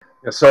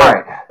Yes, sir. All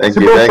right, Thank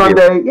Super you. Bowl Thank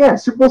you. Sunday. Yeah,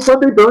 Super Bowl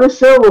Sunday bonus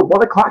show.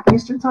 1 o'clock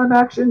Eastern time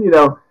action.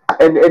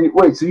 And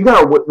wait, so you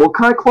got what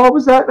kind of claw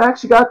was that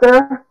Max? You got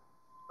there?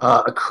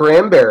 A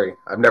cranberry.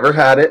 I've never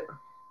had it.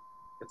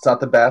 It's not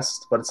the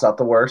best, but it's not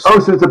the worst. Oh,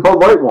 so it's a Bud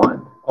Light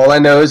one. All I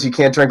know is you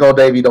can't drink all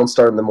day if you don't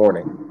start in the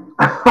morning.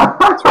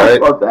 That's right. I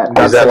love that.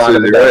 He's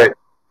absolutely right.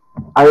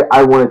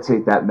 I want to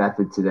take that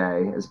method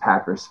today as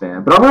Packers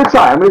fan, but I'm going to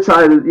try. I'm going to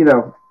try to,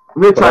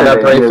 I'm going to try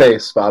that brave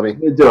face, Bobby.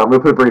 I'm going to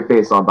put a brave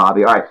face on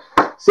Bobby. All right.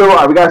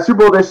 So we got a Super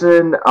Bowl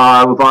edition with a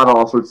lot of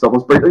all sorts of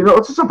stuff.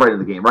 Let's just jump right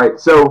into the game, right?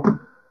 So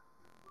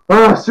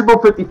Super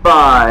Bowl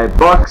 55,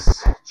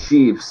 Bucks,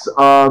 Chiefs.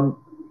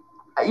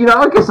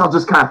 I guess I'll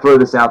just kind of throw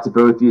this out to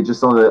both of you,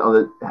 just on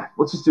the.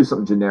 Let's just do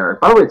something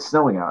generic. By the way, it's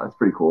snowing out. That's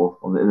pretty cool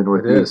in the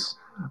Northeast. It is.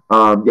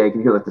 Yeah, you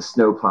can hear like the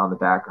snow plow in the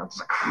background.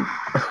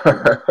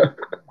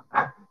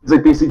 It's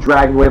like basically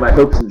dragging away my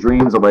hopes and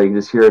dreams away. You can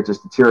just hear it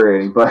just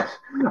deteriorating. But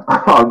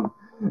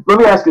let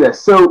me ask you this: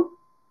 so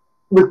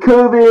with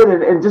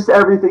COVID and just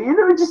everything,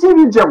 just even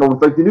in general,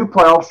 with like the new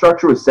playoff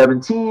structure with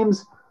 7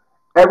 teams,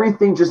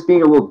 everything just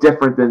being a little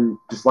different than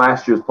just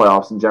last year's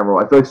playoffs in general.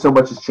 I feel like so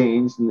much has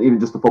changed, and even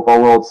just the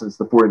football world since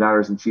the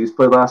 49ers and Chiefs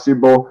played last Super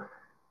Bowl.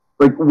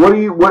 Like,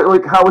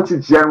 what's your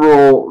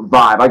general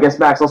vibe? I guess,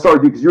 Max, I'll start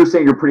with you because you were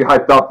saying you're pretty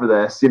hyped up for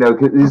this. This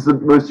is the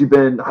most you've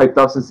been hyped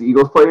up since the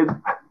Eagles played.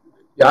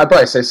 Yeah, I'd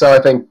probably say so.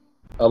 I think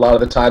a lot of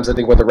the times,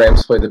 when the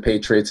Rams played the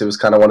Patriots, it was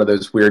kind of one of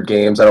those weird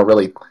games. I don't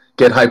really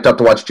get hyped up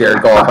to watch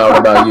Jared Goff. I don't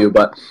know about you,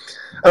 but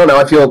I don't know.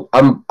 I feel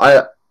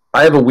I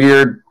have a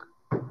weird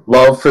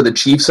love for the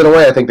Chiefs in a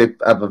way. I think they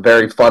have a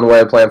very fun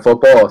way of playing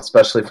football,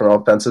 especially from the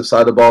offensive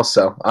side of the ball.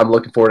 So I'm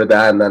looking forward to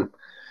that. And then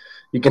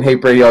you can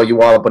hate Brady all you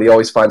want, but he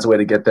always finds a way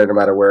to get there no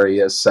matter where he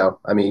is. So,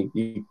 I mean,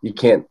 you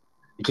can't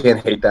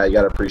hate that. You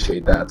got to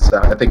appreciate that. So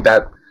I think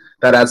that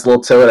adds a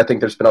little to it. I think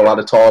there's been a lot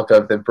of talk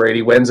of if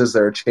Brady wins, is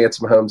there a chance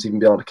Mahomes even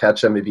be able to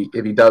catch him if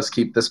he does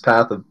keep this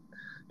path of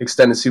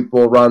extended Super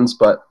Bowl runs?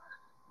 But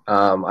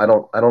I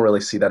don't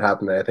really see that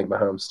happening. I think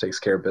Mahomes takes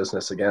care of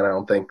business again. I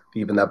don't think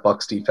even that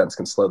Bucs defense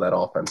can slow that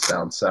offense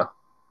down. So,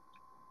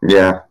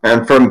 yeah,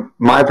 and from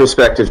my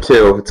perspective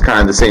too, it's kind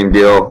of the same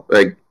deal.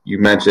 Like you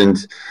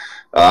mentioned,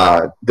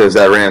 there's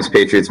that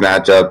Rams-Patriots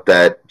matchup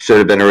that should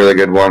have been a really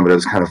good one, but it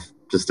was kind of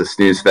just a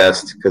snooze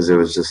fest because it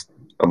was just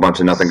a bunch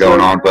of nothing going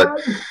on.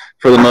 But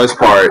for the most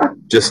part,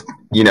 just,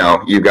 you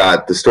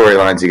got the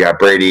storylines. You got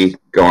Brady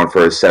going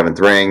for his 7th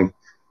ring.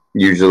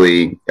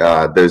 Usually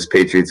those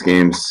Patriots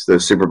games,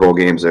 those Super Bowl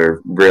games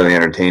are really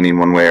entertaining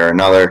one way or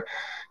another.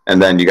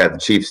 And then you got the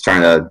Chiefs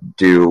trying to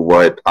do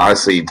what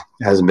honestly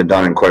hasn't been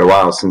done in quite a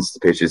while since the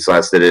Patriots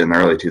last did it in the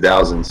early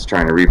 2000s,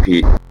 trying to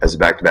repeat as a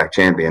back-to-back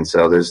champion.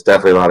 So there's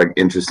definitely a lot of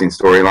interesting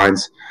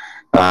storylines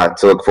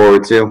to look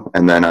forward to.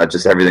 And then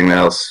just everything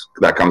else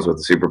that comes with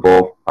the Super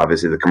Bowl.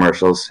 Obviously the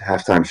commercials,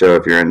 halftime show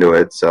if you're into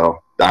it. So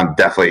I'm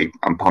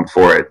pumped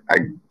for it. I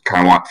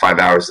kind of want 5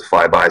 hours to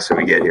fly by so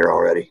we get here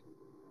already.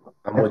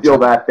 I feel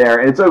that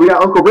there. And so we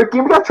got Uncle Ricky.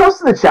 We got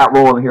Trust in the chat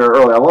rolling here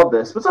early. I love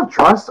this. What's up,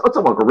 Trust? What's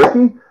up, Uncle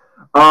Ricky?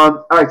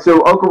 All right,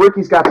 so Uncle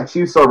Ricky's got the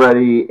Chiefs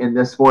already in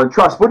this one.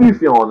 Trust, what are you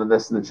feeling in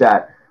this in the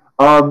chat?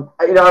 Let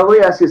me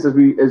ask you this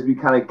as we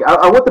kind of.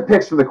 I want the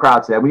picks from the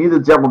crowd today. We need the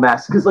general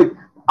mass because,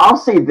 I'll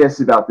say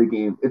this about the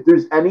game: if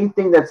there's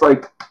anything that's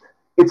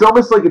it's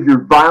almost like if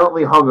you're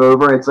violently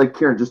hungover, it's like,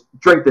 Kieran, just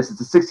drink this.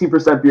 It's a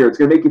 16% beer. It's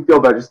gonna make you feel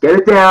better. Just get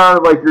it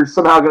down. Like you're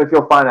somehow gonna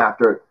feel fine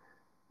after it.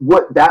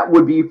 What that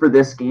would be for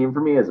this game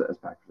for me as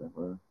Packers.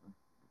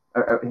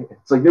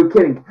 It's like, no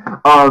kidding.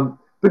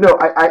 But no,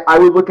 I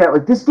would look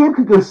at this game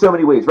could go so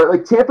many ways, right?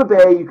 Like Tampa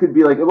Bay, you could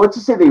be like, let's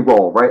just say they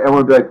roll, right? Everyone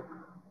would be like,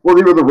 well,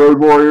 they were the Road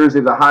Warriors.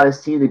 They're the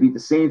hottest team. They beat the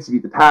Saints. They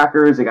beat the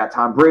Packers. They got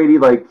Tom Brady.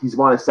 He's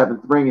won his 7th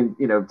ring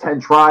in 10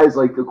 tries.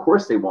 Of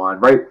course they won,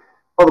 right?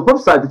 On the flip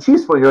side, the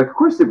Chiefs won. You're like, of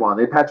course they won.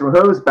 They had Patrick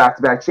Mahomes,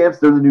 back-to-back champs.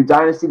 They're the new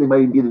dynasty. They might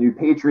even be the new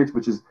Patriots,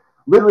 which is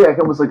literally I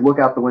can almost look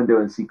out the window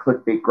and see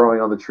clickbait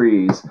growing on the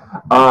trees.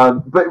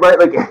 But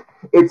right,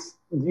 it's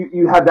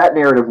you have that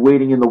narrative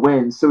waiting in the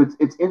wind. So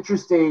it's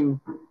interesting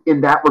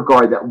in that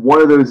regard that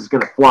one of those is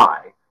going to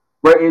fly,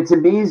 right? And it's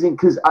amazing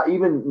because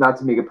even not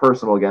to make it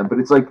personal again, but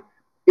it's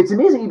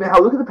amazing even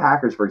how look at the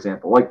Packers, for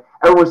example.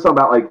 Everyone's talking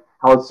about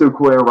how it's so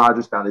cool Aaron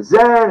Rodgers found his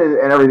zen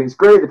and everything's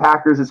great. The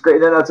Packers, it's great.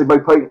 And then that's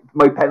Mike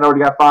Patton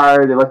already got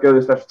fired. They let go of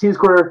their special teams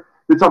corner.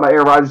 They're talking about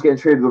Aaron Rodgers getting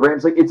traded to the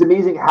Rams. It's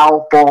amazing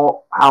how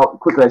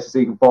quickly I should say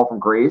you can fall from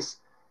grace.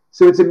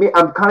 So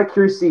I'm kind of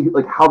curious to see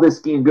how this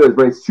game goes.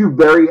 But it's 2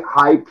 very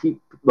high peak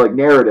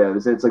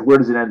narratives, and it's where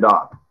does it end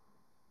up?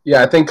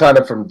 Yeah, I think kind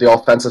of from the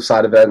offensive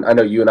side of it, I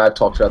know you and I have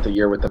talked throughout the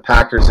year with the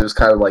Packers, it was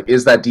kind of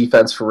is that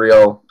defense for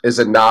real? Is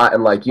it not?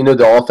 And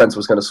the offense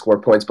was going to score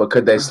points, but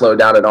could they slow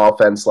down an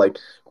offense like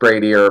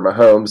Brady or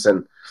Mahomes?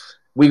 And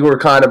we were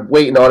kind of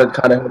waiting on it,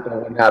 kind of hoping it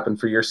wouldn't happen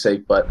for your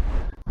sake. But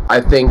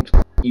I think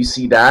you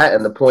see that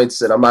and the points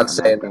that I'm not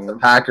saying that the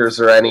Packers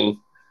are any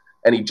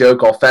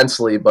joke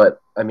offensively,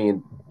 but I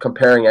mean,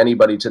 comparing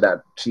anybody to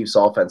that Chiefs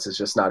offense is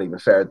just not even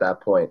fair at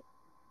that point.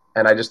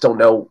 And I just don't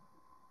know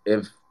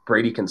if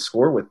Brady can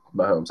score with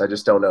Mahomes. I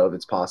just don't know if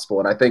it's possible.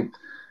 And I think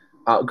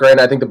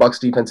Granted, I think the Bucs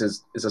defense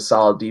is a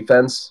solid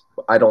defense.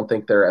 I don't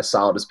think they're as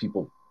solid as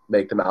people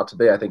make them out to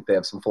be. I think they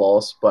have some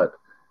flaws, but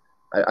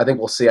I think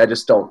we'll see. I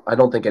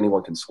don't think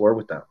anyone can score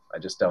with them. I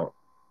just don't.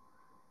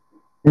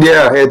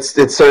 Yeah, it's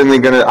certainly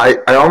gonna.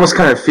 I almost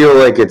kind of feel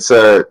like it's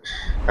a.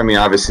 I mean,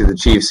 obviously the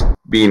Chiefs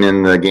being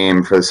in the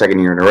game for the second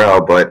year in a row,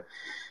 but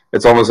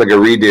it's almost like a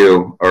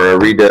redo or a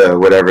redo,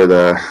 whatever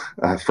the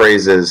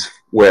phrase is,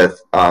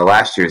 with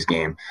last year's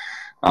game.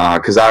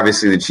 Because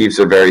obviously the Chiefs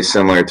are very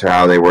similar to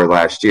how they were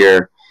last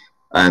year,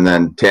 and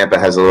then Tampa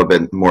has a little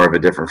bit more of a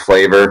different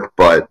flavor,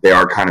 but they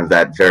are kind of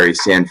that very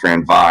San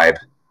Fran vibe,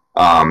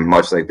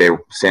 much like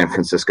San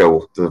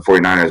Francisco, the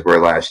 49ers were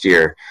last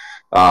year.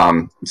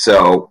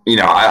 So,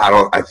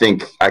 I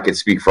think I could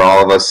speak for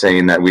all of us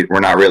saying that we're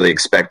not really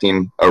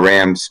expecting a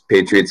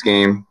Rams-Patriots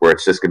game where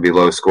it's just going to be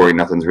low scoring.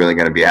 Nothing's really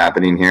going to be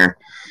happening here.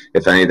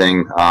 If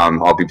anything,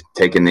 I'll be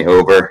taking the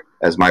over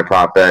as my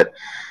prop bet.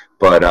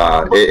 But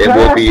it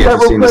will be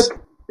interesting.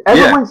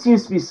 Everyone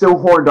seems to be so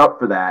horned up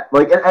for that.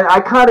 Like, and I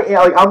kind of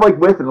like, I'm like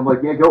with it. I'm like,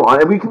 yeah, go on.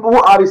 And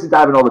we'll obviously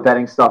dive into all the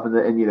betting stuff and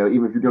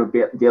even if you're doing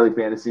daily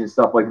fantasy and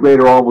stuff, like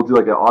later on, we'll do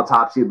like an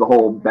autopsy of the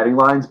whole betting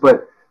lines.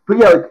 But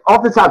yeah, like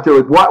off the top, Joe,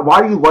 like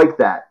why do you like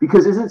that?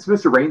 Because isn't it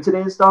supposed to rain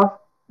today and stuff?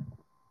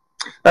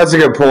 That's a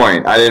good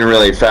point. I didn't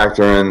really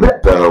factor in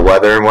the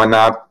weather and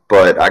whatnot,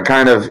 but I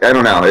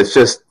don't know. It's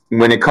just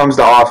when it comes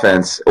to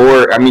offense,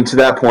 or I mean, to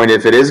that point,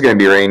 if it is going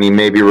to be rainy,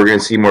 maybe we're going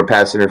to see more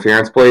pass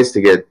interference plays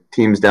to get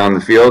teams down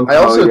the field. I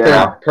also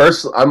think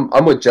personally,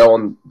 I'm with Joe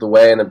on the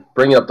way and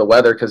bringing up the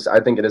weather because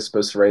I think it is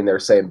supposed to rain there,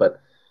 same. But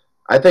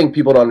I think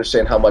people don't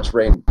understand how much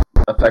rain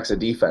affects a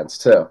defense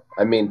too.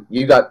 I mean,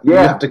 you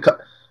have to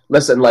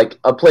listen, like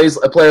a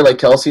player like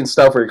Kelsey and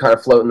stuff where you're kind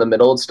of floating in the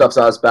middle and stuff's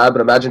not as bad, but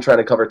imagine trying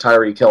to cover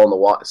Tyreek Hill in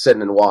the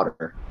sitting in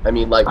water. I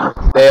mean, like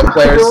they have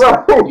players,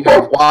 you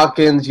have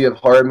Watkins, you have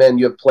Hardman,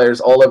 you have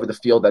players all over the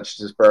field that should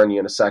just burn you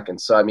in a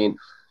second. So, I mean,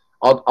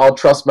 I'll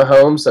trust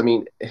Mahomes. I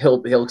mean,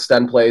 he'll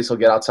extend plays, he'll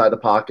get outside the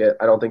pocket.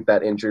 I don't think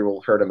that injury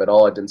will hurt him at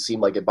all. It didn't seem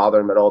like it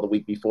bothered him at all the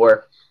week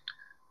before.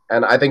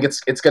 And I think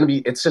it's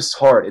just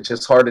hard. It's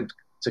just hard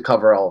to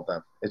cover all of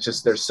them. It's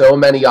just there's so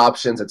many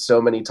options at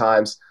so many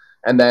times.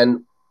 And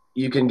then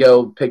you can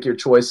go pick your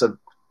choice of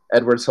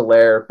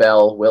Edwards-Helaire,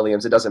 Bell,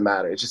 Williams. It doesn't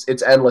matter.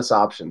 It's endless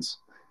options.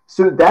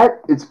 So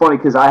it's funny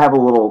because I have a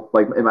little,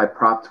 like in my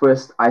prop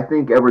twist, I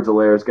think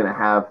Edwards-Helaire is going to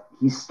have,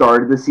 he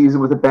started the season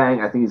with a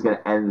bang. I think he's going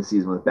to end the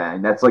season with a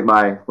bang. That's like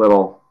my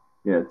little,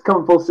 it's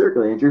coming full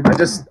circle, Andrew.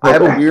 I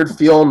have a weird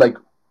feeling, like,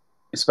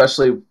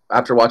 especially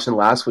after watching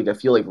last week, I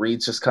feel like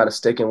Reed's just kind of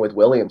sticking with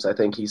Williams. I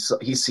think he's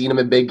seen him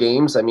in big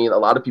games. I mean, a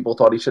lot of people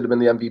thought he should have been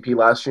the MVP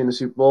last year in the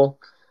Super Bowl.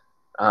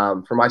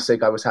 For my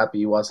sake, I was happy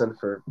he wasn't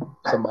for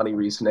some money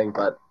reasoning,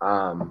 but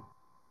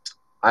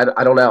I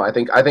don't know. I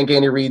think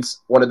Andy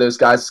Reid's one of those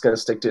guys that's going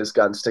to stick to his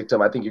gun, stick to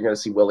him. I think you're going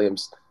to see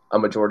Williams a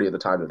majority of the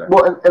time today.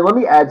 Well, and let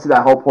me add to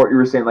that whole point you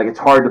were saying, like it's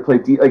hard to play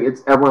like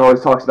it's everyone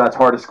always talks about it's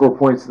hard to score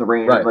points in the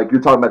rain. Right. Like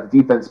you're talking about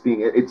the defense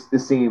being it's the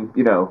same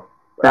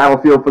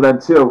battlefield for them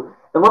too.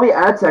 And let me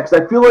add to that because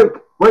I feel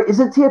like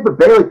isn't Tampa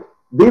Bay like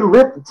they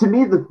live, to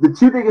me, the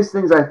two biggest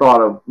things I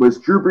thought of was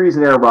Drew Brees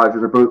and Aaron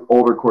Rodgers are both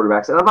older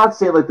quarterbacks. And I'm not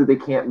saying like that they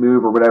can't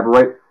move or whatever,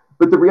 right?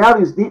 But the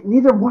reality is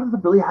neither one of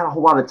them really had a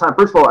whole lot of time.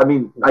 First of all, I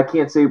mean, I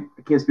can't speak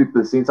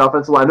for the Saints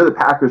offensive line. I know the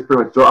Packers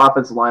pretty much, their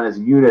offensive line as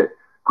a unit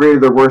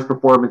graded their worst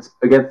performance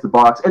against the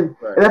Bucs. And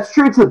that's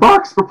true to the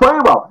Bucs for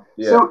playing well.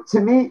 Yeah. So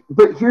to me,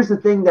 but here's the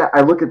thing that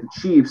I look at the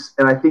Chiefs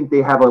and I think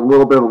they have a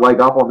little bit of a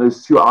leg up on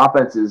those two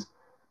offenses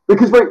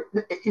because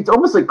it's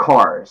almost like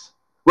cars.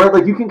 Right,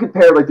 like you can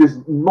compare, like there's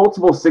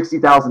multiple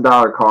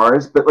 $60,000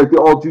 cars, but like they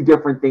all do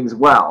different things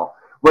well,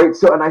 right?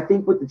 So, and I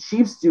think what the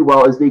Chiefs do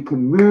well is they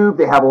can move.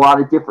 They have a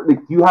lot of different. Like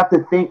you have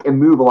to think and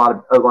move a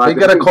lot. They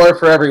got a car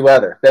for every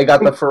weather. They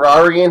got the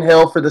Ferrari in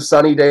Hill for the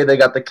sunny day. They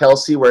got the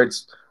Kelsey where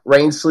it's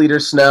rain, sleet, or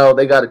snow.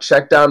 They got a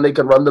check down. They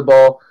can run the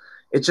ball.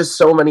 It's just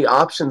so many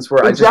options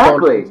where I just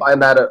don't find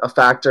that a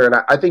factor. And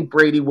I think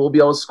Brady will be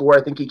able to score.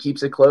 I think he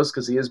keeps it close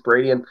because he is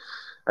Brady, and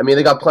I mean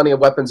they got plenty of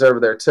weapons over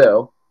there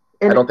too.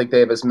 I don't think they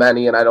have as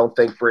many, and I don't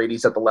think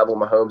Brady's at the level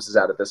Mahomes is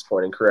at this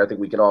point in career. I think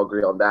we can all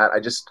agree on that.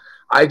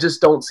 I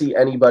just don't see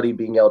anybody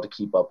being able to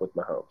keep up with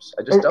Mahomes.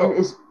 I just don't.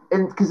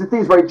 And because the thing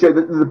is, right, Joe,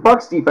 the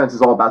Bucs defense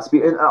is all about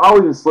speed. And I'll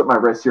even slip my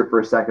wrist here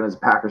for a second as a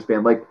Packers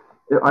fan. Like,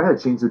 I got to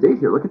change the date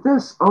here. Look at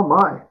this. Oh,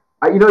 my.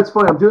 It's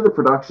funny. I'm doing the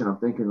production. I'm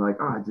thinking,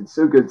 like, I did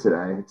so good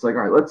today. It's like,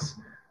 all right, let's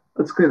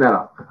clean that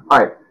up. All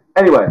right.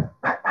 Anyway,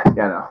 yeah,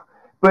 no.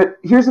 But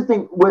here's the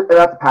thing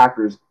about the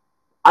Packers.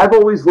 I've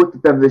always looked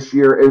at them this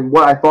year, and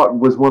what I thought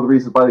was one of the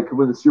reasons why they could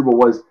win the Super Bowl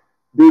was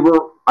they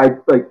were,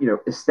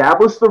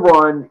 establish the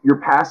run. Your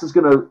pass is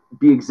going to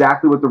be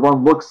exactly what the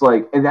run looks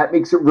like, and that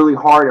makes it really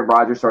hard if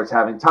Rodgers starts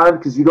having time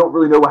because you don't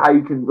really know how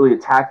you can really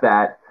attack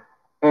that.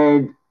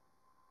 And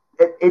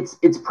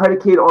it's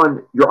predicated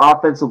on your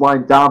offensive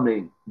line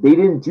dominating. They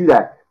didn't do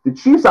that. The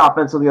Chiefs'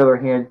 offense, on the other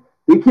hand,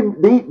 they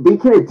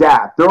can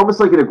adapt. They're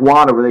almost like an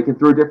iguana where they can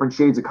throw different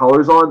shades of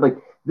colors on, like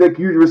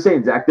you were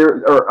saying, Zach.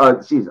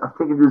 I'm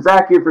thinking of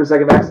Zach here for a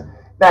second, Max.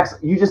 Max,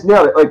 you just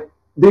nailed it. Like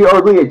they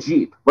are really a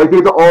Jeep. Like they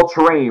have the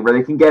all-terrain where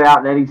they can get out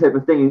in any type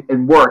of thing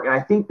and work. And I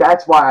think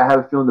that's why I have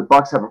a feeling the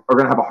Bucks are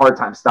going to have a hard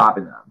time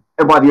stopping them,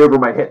 and why the over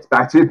might hit.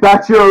 Back to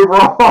your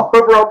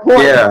overall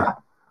point.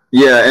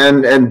 Yeah,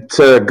 and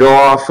to go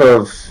off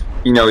of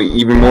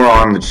even more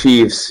on the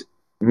Chiefs,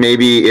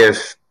 maybe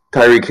if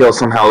Tyreek Hill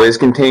somehow is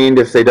contained,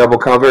 if they double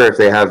cover, if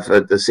they have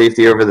the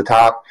safety over the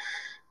top,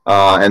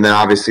 and then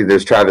obviously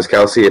there's Travis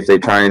Kelce if they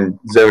try and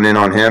zone in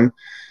on him.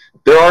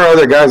 There are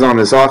other guys on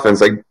this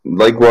offense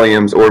like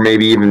Williams or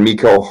maybe even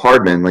Mecole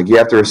Hardman. Like you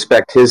have to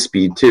respect his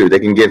speed too. They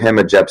can give him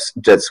a jet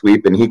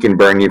sweep and he can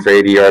burn you for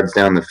 80 yards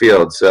down the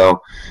field.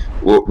 So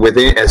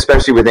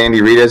especially with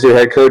Andy Reid as your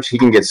head coach, he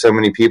can get so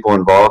many people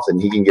involved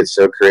and he can get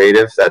so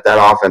creative that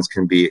offense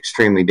can be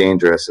extremely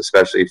dangerous,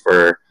 especially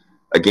for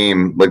a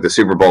game like the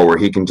Super Bowl where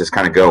he can just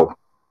kind of go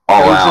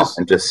all out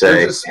and just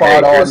say,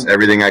 hey, here's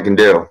everything I can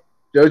do.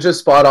 Joe's just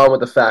spot on with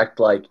the fact,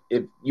 like,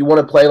 if you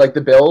want to play like the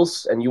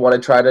Bills and you want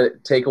to try to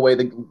take away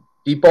the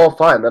deep ball,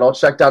 fine. Then I'll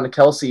check down to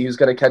Kelce, who's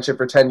going to catch it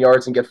for 10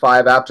 yards and get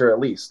 5 after at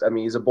least. I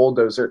mean, he's a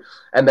bulldozer.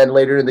 And then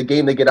later in the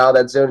game, they get out of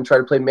that zone and try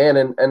to play man,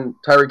 and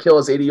Tyreek Hill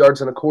has 80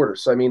 yards in a quarter.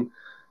 So, I mean,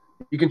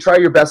 you can try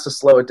your best to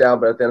slow it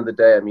down, but at the end of the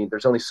day, I mean,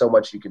 there's only so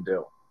much you can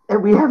do.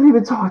 And we haven't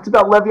even talked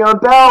about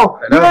Le'Veon Bell.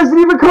 He hasn't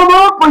even come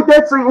up. Like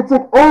it's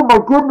like, oh my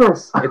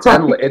goodness. It's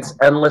endless. It's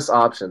endless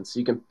options.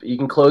 You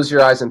can close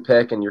your eyes and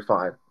pick, and you're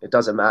fine. It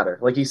doesn't matter.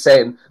 Like he's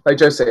saying, like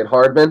Joe's saying,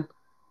 Hardman's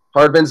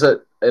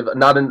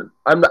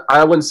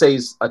I wouldn't say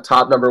he's a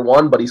top number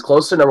one, but he's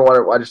close to number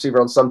one wide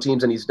receiver on some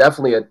teams, and he's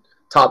definitely a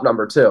top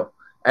number 2.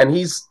 And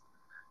he's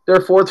their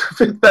 4th or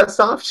 5th best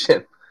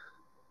option.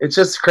 It's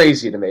just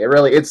crazy to me. It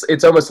really,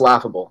 it's almost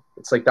laughable.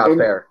 It's like not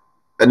fair.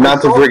 And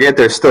not to forget,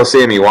 there's still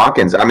Sammy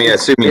Watkins. I mean,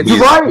 assuming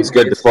he's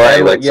good to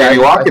play. Like Sammy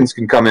Watkins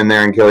can come in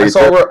there and kill you.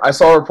 I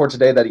saw a report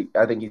today that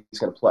I think he's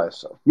going to play.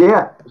 So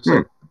yeah.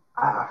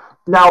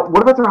 Now,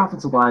 what about their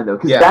offensive line though?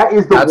 Because that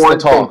is the one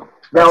thing.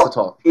 Now,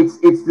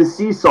 it's the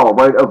seesaw,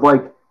 right? Of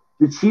like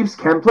the Chiefs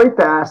can play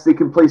fast, they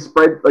can play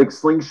spread like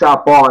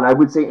slingshot ball, and I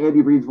would say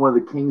Andy Reid's one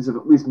of the kings of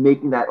at least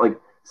making that like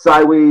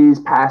sideways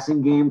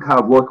passing game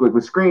kind of look like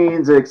with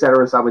screens, et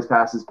cetera, sideways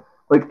passes,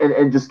 like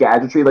and just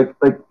gadgetry. Like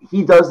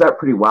he does that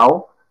pretty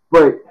well.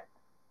 But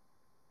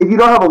if you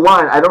don't have a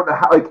line, I don't know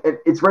how. Like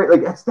it's right.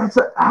 Like that's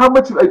how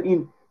much. I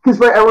mean, because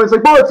right, everyone's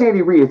like, "Well, it's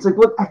Andy Reid." It's like,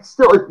 look,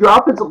 still, your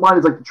offensive line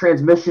is like the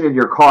transmission in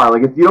your car.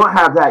 Like if you don't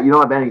have that, you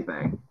don't have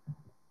anything.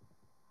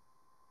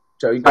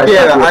 Joe,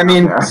 I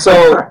mean,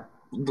 so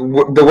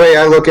the way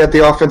I look at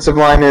the offensive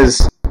line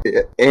is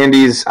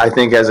Andy's. I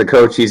think as a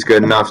coach, he's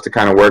good enough to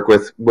kind of work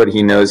with what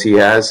he knows he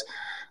has,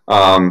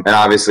 and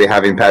obviously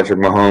having Patrick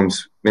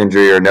Mahomes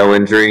injury or no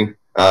injury.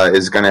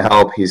 Is going to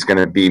help. He's going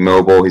to be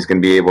mobile. He's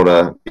going to be able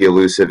to be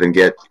elusive and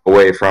get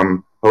away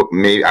from,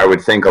 maybe I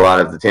would think, a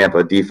lot of the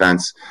Tampa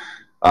defense.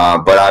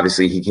 But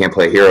obviously he can't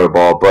play hero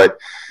ball. But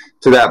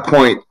to that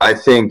point, I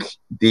think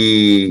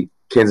the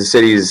Kansas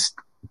City's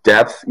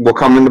depth will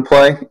come into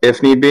play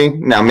if need be.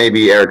 Now,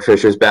 maybe Eric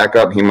Fisher's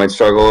backup. He might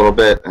struggle a little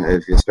bit,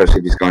 especially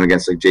if he's going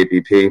against like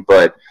JPP.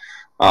 But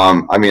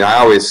I mean, I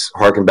always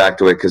harken back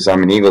to it because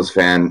I'm an Eagles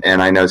fan, and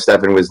I know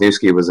Stefan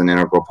Wisniewski was an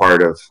integral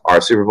part of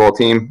our Super Bowl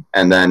team,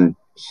 and then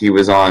he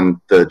was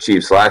on the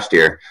Chiefs last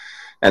year,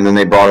 and then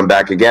they brought him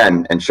back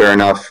again. And sure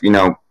enough,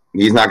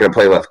 he's not going to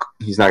play left.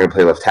 He's not going to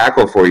play left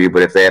tackle for you.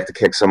 But if they have to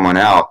kick someone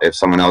out, if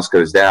someone else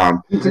goes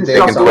down, they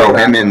can throw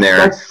him in there.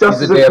 That's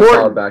just he's as a damn solid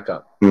important.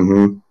 backup.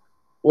 Mm-hmm.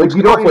 Well, like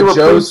you don't need to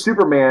replace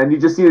Superman. You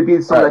just need to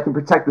be someone that can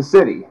protect the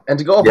city. And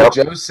to go off what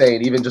Joe's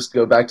saying, even just to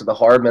go back to the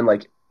Hardman,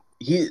 like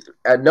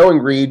knowing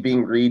Reid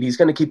being Reid, he's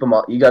going to keep him.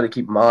 You got to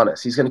keep him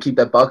honest. He's going to keep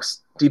that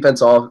Bucs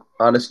defense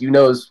honest.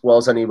 As well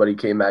as anybody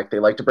came back. They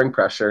like to bring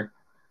pressure.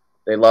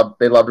 They love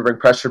to bring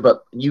pressure,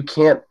 but you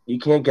can't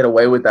get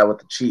away with that with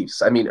the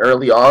Chiefs. I mean,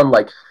 early on,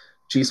 like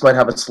Chiefs might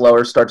have a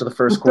slower start to the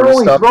first quarter.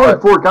 They're only throwing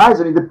 4 guys.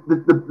 I mean,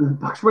 the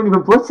Bucs weren't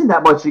even blitzing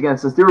that much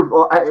against us.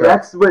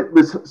 That's what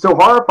was so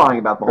horrifying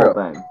about the whole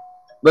thing.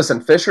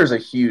 Listen, Fisher's a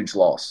huge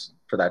loss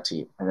for that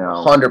team. I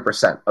know,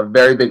 100%, a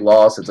very big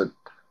loss. It's a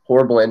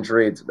horrible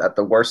injury. It's at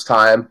the worst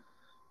time.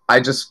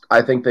 I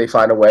think they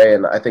find a way,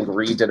 and I think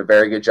Reid did a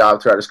very good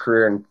job throughout his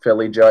career in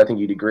Philly. Joe, I think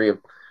you'd agree of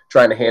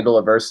trying to handle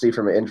adversity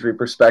from an injury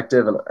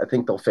perspective, and I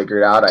think they'll figure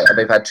it out.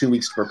 They've had 2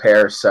 weeks to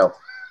prepare, so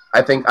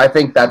I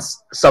think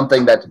that's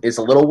something that is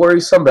a little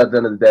worrisome, but at the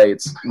end of the day,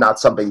 it's not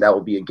something that will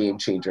be a game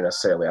changer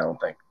necessarily, I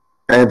don't think.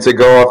 And to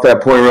go off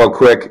that point real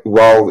quick,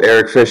 while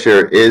Eric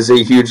Fisher is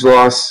a huge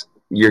loss,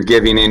 you're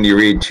giving Andy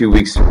Reid 2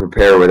 weeks to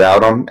prepare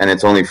without him, and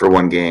it's only for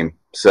one game.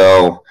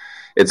 So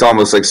it's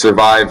almost like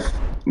survive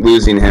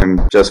losing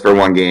him just for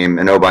one game,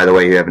 and oh, by the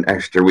way, you have an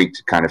extra week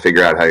to kind of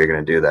figure out how you're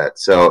going to do that.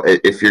 So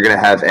if you're going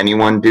to have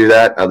anyone do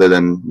that other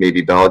than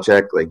maybe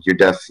Belichick, like you're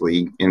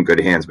definitely in good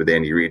hands with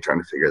Andy Reid trying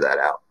to figure that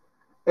out.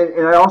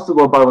 And I also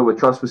love, by the way, what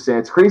Trust was saying.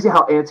 It's crazy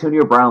how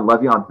Antonio Brown,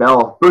 Le'Veon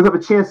Bell both have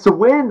a chance to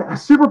win a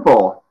Super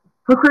Bowl.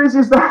 How crazy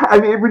is that? I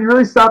mean, when you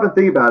really stop and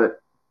think about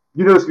it,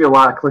 there's going to be a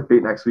lot of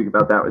clickbait next week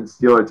about that in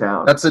Steeler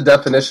Town. That's the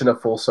definition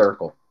of full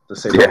circle, to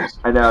say the least.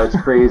 I know,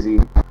 it's crazy.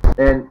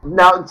 And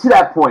now to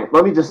that point,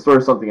 let me just throw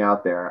something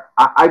out there.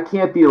 I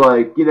can't be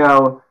like,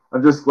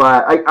 I'm just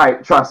glad. I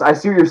trust. I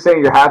see what you're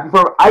saying. You're happy for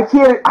him. I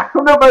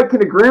don't know if I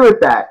can agree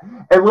with that.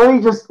 And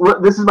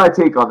this is my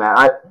take on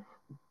that.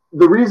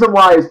 The reason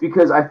why is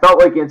because I felt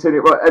like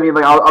Antonio. I mean,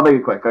 like I'll make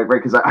it quick, right?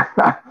 Because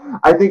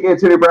I think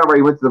Antonio Brown, where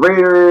he went to the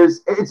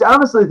Raiders, it's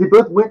honestly they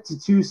both went to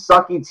two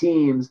sucky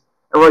teams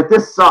and were like,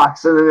 this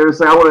sucks, and then they're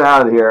just like, I want it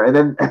out of here. And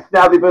then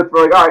now they both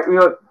were like, all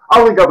right,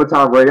 I'll link up with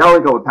Tom Brady. I'll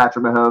link up with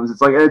Patrick Mahomes.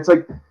 It's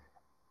like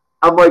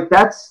I'm like,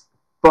 that's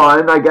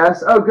fun, I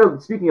guess. Oh,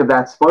 good. Speaking of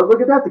that's fun,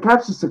 look at that. The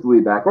Cavs just took the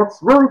lead back. That's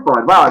really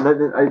fun. Wow, and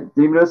then I didn't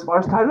even notice the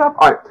Flyers tied it up.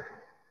 All right.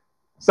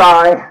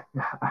 Sorry.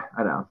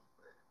 I know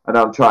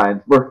I'm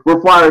trying.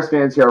 We're Flyers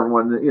fans here,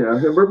 everyone.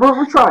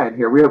 We're trying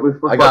here.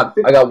 I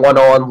got one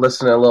on,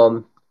 listening a little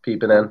and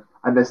peeping in.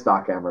 I miss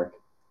Doc Emmerich.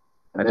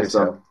 I do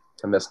too.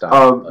 I miss Doc.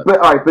 But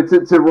all right, but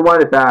to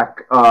rewind it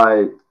back,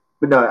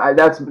 but no,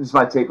 that's just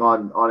my take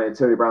on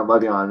Antonio Brown,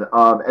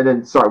 Le'Veon. And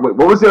then, sorry, wait,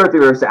 what was the other thing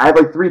we were saying? I had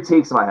like 3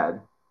 takes in my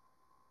head.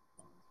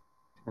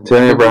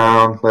 Antonio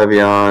Brown,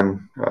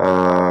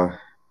 Le'Veon.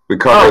 We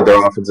covered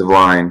the offensive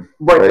line.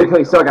 Right.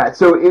 Okay.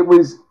 So it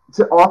was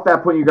off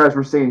that point you guys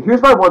were saying.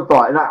 Here's my one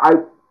thought, and I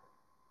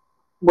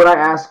when I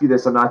ask you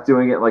this, I'm not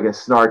doing it like a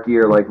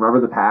snarky or like remember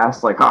the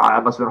past, like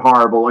that must have been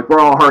horrible. Like we're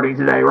all hurting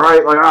today,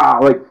 right?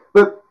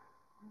 But.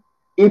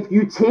 If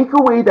you take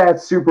away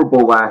that Super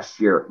Bowl last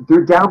year,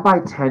 they're down by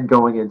 10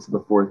 going into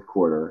the fourth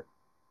quarter.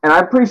 And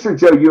I'm pretty sure,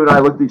 Joe, you and I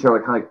looked at each other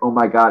kind of like, oh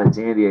my God, it's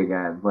Andy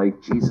again.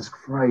 Like, Jesus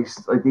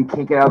Christ. Like, they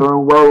can't get out of their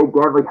own road.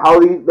 Like,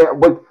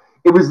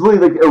 it was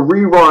literally like a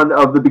rerun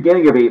of the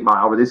beginning of 8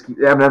 Mile where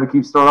Evan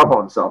keeps throwing up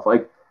on himself.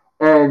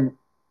 And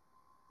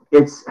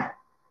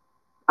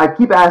I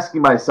keep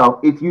asking myself,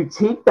 if you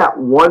take that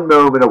one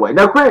moment away,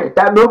 now granted,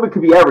 that moment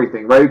could be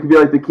everything, right? It could be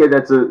like the kid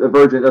that's a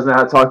virgin, doesn't know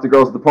how to talk to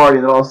girls at the party,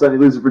 and then all of a sudden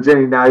he loses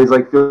virginity, and now he's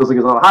like, feels like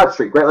he's on a hot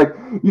streak, right? Like,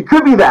 you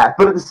could be that,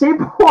 but at the same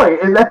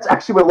point, and that's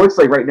actually what it looks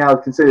like right now,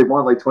 considering they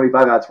won like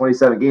 25 out of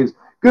 27 games.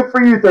 Good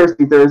for you,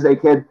 Thirsty Thursday,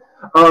 kid.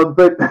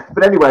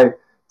 But anyway,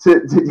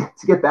 to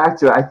get back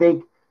to it, I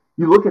think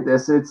you look at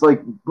this, and it's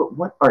like, but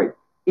what, all right,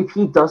 if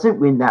he doesn't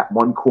win that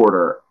one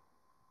quarter,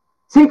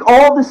 take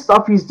all the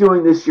stuff he's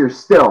doing this year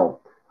still,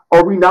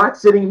 are we not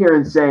sitting here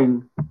and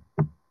saying,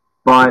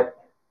 but,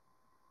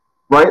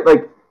 right?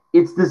 Like,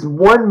 it's this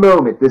one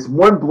moment, this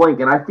one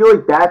blink, and I feel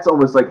like that's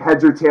almost like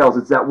heads or tails.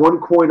 It's that one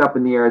coin up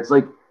in the air. It's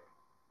like,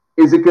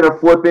 is it going to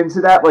flip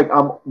into that? Like,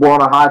 we're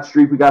on a hot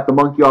streak. We got the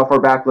monkey off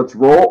our back. Let's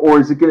roll. Or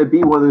is it going to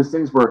be one of those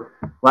things where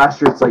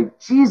last year it's like,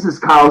 Jesus,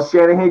 Kyle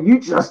Shanahan, you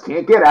just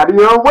can't get out of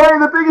your own way in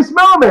the biggest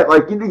moment.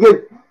 Like, you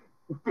get...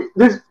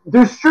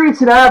 There's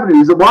streets and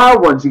avenues, the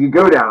wild ones you can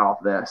go down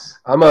off this.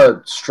 I'm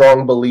a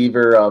strong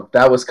believer of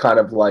that was kind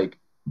of like,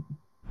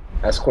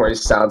 as corny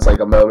sounds, like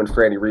a moment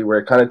for Andy Reid where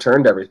it kind of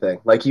turned everything.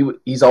 Like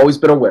he's always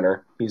been a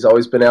winner. He's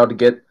always been able to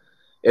get,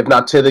 if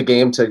not to the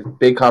game, to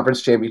big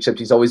conference championships.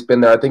 He's always been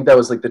there. I think that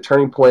was like the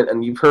turning point.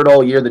 And you've heard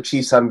all year the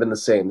Chiefs haven't been the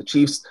same. The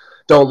Chiefs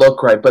don't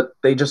look right, but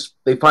they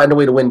find a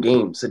way to win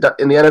games. In the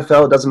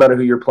NFL, it doesn't matter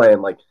who you're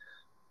playing. Like,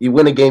 you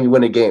win a game, you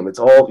win a game. It's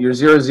all you're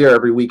 0-0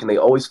 every week, and they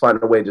always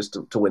find a way just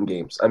to win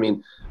games. I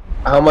mean,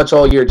 how much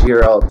all year do you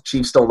hear, the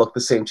Chiefs don't look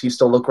the same, Chiefs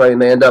don't look right, and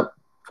they end up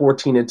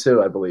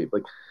 14-2, I believe.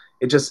 Like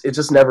it's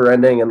just never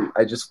ending, and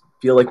I just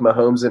feel like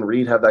Mahomes and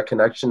Reid have that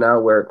connection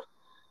now where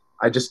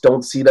I just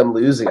don't see them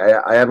losing.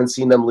 I haven't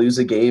seen them lose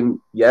a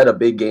game yet, a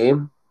big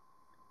game,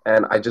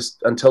 and I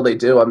just until they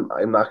do,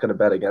 I'm not going to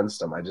bet against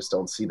them. I just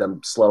don't see them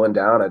slowing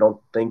down. I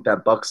don't think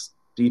that Bucs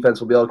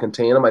defense will be able to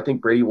contain them. I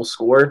think Brady will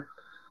score,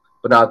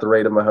 but not at the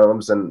rate of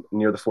Mahomes, and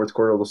near the fourth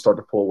quarter they'll start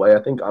to pull away.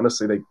 I think,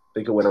 honestly,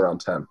 they could win around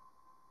 10.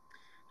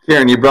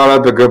 Karen, you brought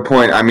up a good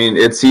point. I mean,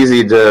 it's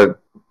easy to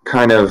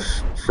kind of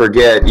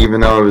forget, even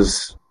though it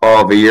was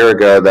all of a year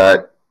ago,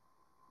 that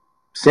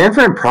San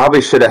Fran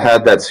probably should have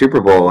had that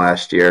Super Bowl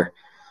last year.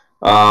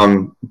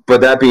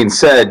 But that being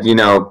said,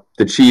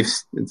 the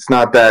Chiefs, it's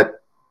not that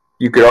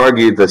you could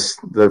argue the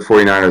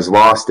 49ers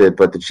lost it,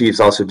 but the Chiefs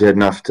also did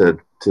enough to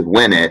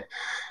win it.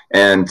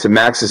 And to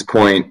Max's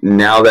point,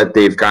 now that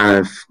they kind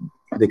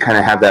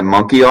of have that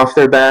monkey off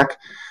their back,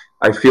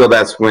 I feel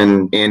that's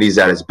when Andy's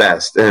at his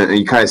best. And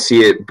you kind of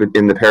see it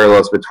in the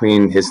parallels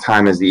between his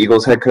time as the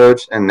Eagles head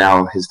coach and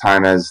now his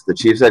time as the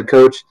Chiefs head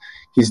coach.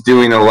 He's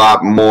doing a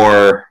lot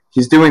more.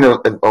 He's doing a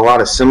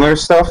lot of similar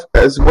stuff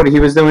as what he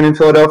was doing in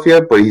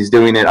Philadelphia, but he's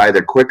doing it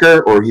either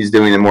quicker or he's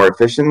doing it more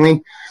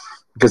efficiently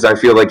because I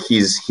feel like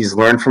he's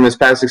learned from his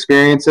past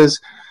experiences.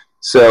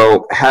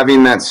 So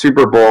having that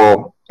Super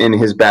Bowl in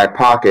his back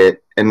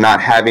pocket and not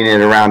having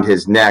it around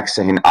his neck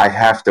saying, I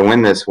have to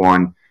win this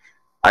one,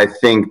 I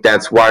think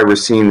that's why we're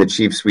seeing the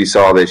Chiefs we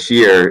saw this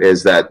year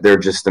is that they're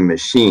just a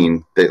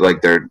machine.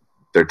 They're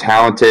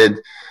talented,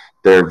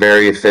 they're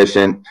very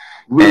efficient,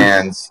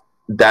 and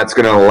that's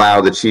going to allow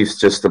the Chiefs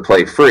just to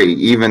play free,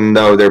 even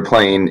though they're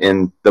playing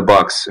in the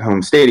Bucs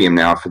home stadium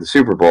now for the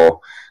Super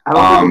Bowl. I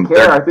don't think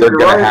they care. They're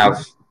going to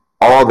have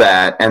all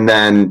that, and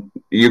then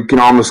you can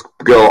almost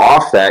go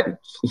off that.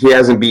 He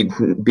hasn't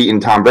beaten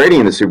Tom Brady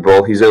in the Super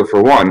Bowl. He's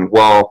 0-1.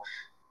 Well,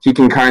 he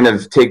can kind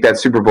of take that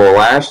Super Bowl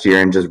last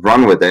year and just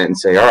run with it and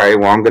say, all right,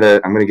 well, I'm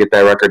gonna get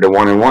that record to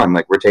 1-1.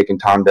 Like, we're taking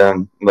Tom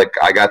down. Like,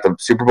 I got the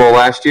Super Bowl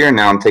last year, and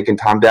now I'm taking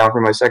Tom down for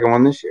my second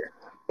one this year.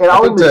 And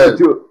I'll even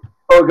do it.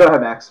 Oh, go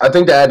ahead, Max. I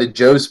think to add to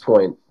Joe's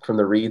point from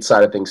the Reed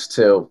side of things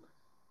too,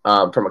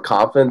 from a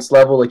confidence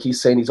level, like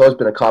he's saying, he's always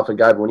been a confident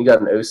guy. But when you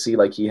got an OC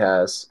like he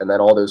has, and then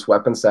all those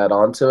weapons to add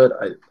onto it,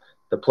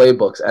 the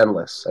playbook's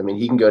endless. I mean,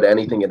 he can go to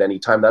anything at any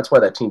time. That's why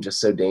that team's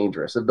just so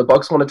dangerous. If the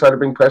Bucs want to try to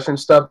bring pressure and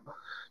stuff,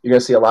 you're going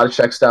to see a lot of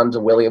checks down to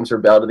Williams or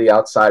Bell to the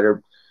outside,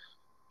 or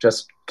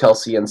just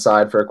Kelsey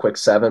inside for a quick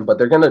 7. But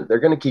they're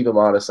gonna keep him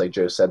honest, like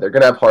Joe said. They're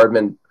gonna have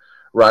Hardman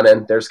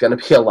running. There's gonna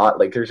be a lot.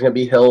 Like, there's gonna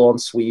be Hill on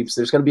sweeps.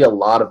 There's gonna be a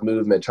lot of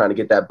movement trying to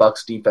get that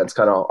Bucs defense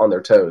kind of on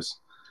their toes,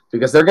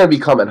 because they're gonna be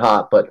coming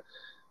hot. But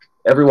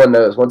everyone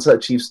knows once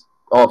that Chiefs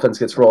offense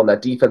gets rolling,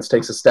 that defense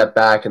takes a step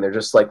back, and they're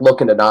just like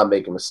looking to not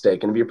make a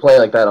mistake. And if you're playing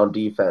like that on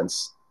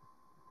defense,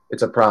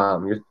 it's a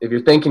problem. If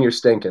you're thinking, you're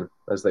stinking,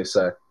 as they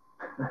say.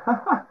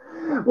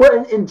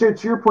 Well, and to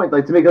your point,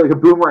 like, to make it like a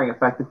boomerang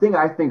effect, the thing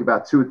I think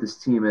about too with this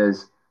team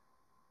is,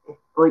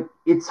 like,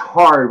 it's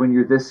hard when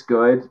you're this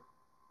good,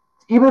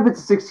 even if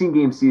it's a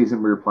 16-game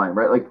season we're playing,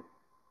 right? Like,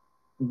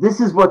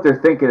 this is what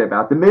they're thinking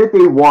about. The minute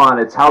they won,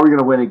 it's how we're going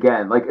to win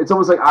again. Like, it's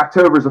almost like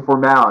October's a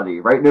formality,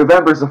 right?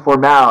 November's a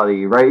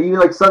formality, right? Even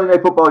like Sunday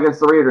Night Football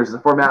against the Raiders is a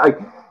formality.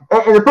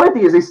 Like, and the funny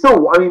thing is, they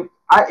still, I mean,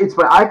 it's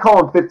funny. I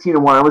call them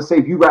 15-1. I would say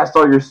if you rest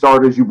all your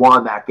starters, you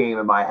won that game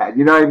in my head.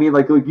 You know what I mean?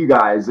 Like you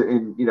guys,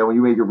 and when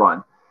you made your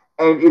run,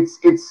 and it's.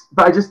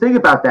 But I just think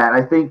about that.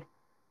 And I think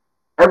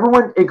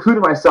everyone,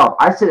 including myself,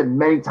 I said it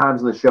many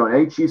times on the show. And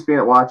any Chiefs fan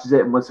that watches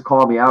it and wants to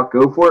call me out,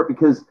 go for it.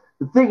 Because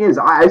the thing is,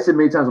 I said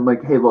many times, I'm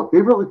like, hey, look,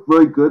 they really look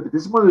really good, but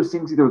this is one of those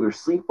things. Either they're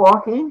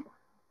sleepwalking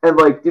and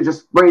like they're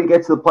just ready to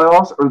get to the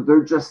playoffs, or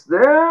they're just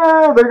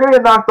there. They're gonna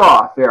get knocked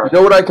off. There. You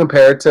know what I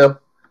compare it to?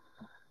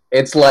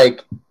 It's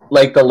like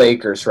the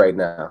Lakers right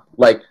now.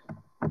 Like,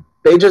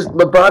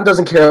 LeBron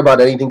doesn't care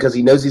about anything because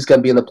he knows he's going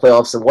to be in the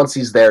playoffs, and once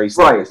he's there, he's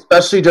right. there.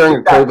 Especially during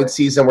a COVID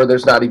season where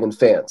there's not even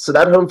fans. So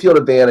that home field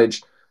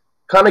advantage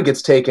kind of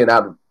gets taken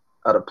out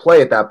of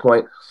play at that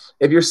point.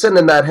 If you're sitting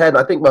in that head,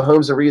 I think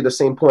Mahomes and Reed are the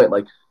same point.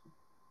 Like,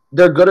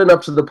 they're good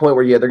enough to the point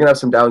where, yeah, they're going to have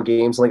some down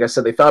games. Like I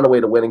said, they found a way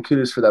to win, and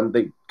kudos for them.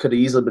 They could have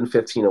easily been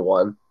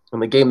 15-1.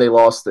 And the game they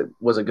lost, it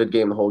was a good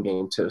game the whole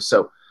game too.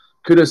 So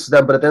kudos to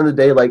them. But at the end of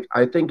the day, like,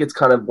 I think it's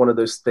kind of one of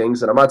those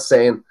things, and I'm not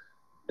saying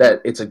that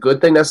it's a good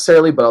thing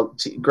necessarily,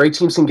 but great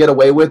teams can get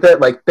away with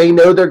it. Like, they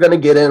know they're going to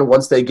get in.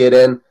 Once they get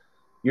in,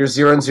 you're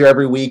 0-0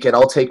 every week, and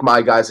I'll take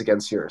my guys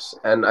against yours.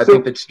 And I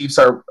think the Chiefs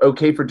are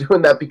okay for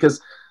doing that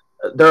because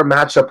they're a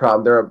matchup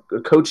problem. They're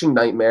a coaching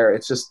nightmare.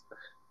 It's just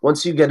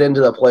once you get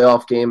into the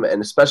playoff game,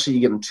 and especially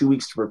you give them 2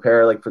 weeks to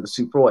prepare, like for the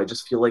Super Bowl, I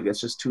just feel like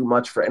it's just too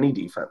much for any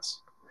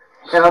defense.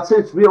 And I'll say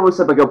we almost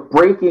have like a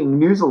breaking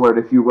news alert,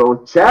 if you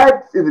will.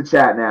 Chad in the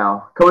chat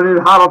now, coming in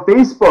hot on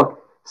Facebook,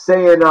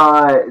 saying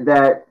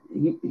that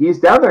he's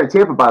down there in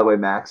Tampa, by the way,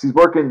 Max. He's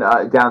working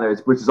down there,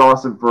 which is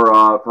awesome for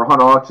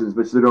Hunt Auctions,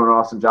 which they're doing an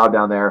awesome job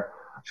down there.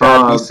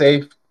 Chad, be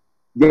safe.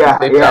 Yeah,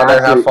 be safe down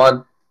there, have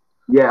fun.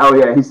 Yeah, oh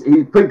yeah,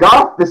 he played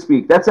golf this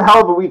week. That's a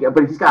hell of a week,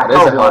 but he's got a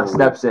hell of a lot of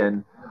steps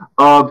in.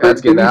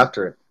 Chad's getting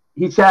after it.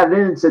 He chatted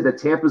in and said that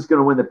Tampa's going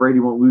to win, that Brady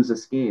won't lose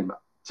this game.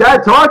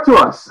 Chad, talk to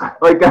us.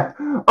 Like,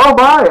 oh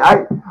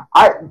my,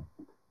 I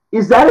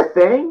is that a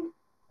thing?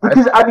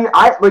 Because I mean,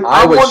 I'm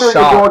wondering if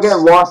we're all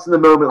getting lost in the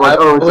moment. Like,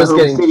 I was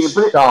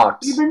getting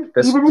shocked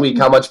this week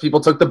how much people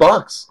took the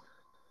Bucs.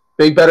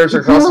 Big bettors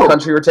across the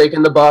country were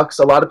taking the Bucs.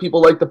 A lot of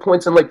people like the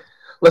points, and like,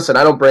 listen,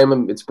 I don't blame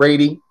them. It's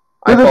Brady.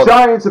 The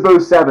Giants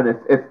of 07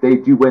 if they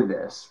do win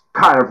this,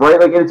 kind of, right?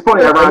 Like, and it's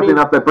funny, I'm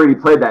not that Brady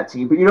played that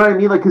team, but you know what I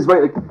mean? Like, because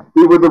right, like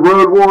they were the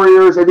Road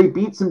Warriors, and they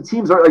beat some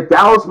teams. Right? Like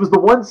Dallas was the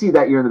 1 seed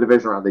that year in the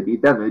division round. They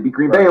beat them. They beat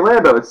Green Bay and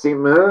Lambeau. It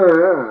seemed,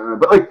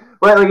 but like,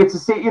 right, like it's the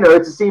same.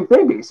 It's the same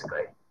thing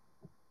basically.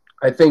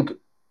 I think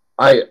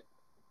I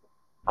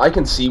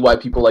can see why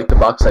people like the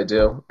Bucs. I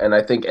do, and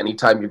I think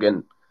anytime you're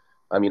getting,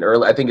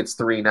 early. I think it's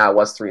 3 now. It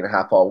was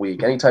 3.5 all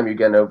week. Anytime you're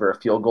getting over a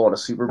field goal in a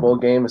Super Bowl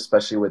game,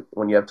 especially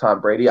when you have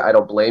Tom Brady, I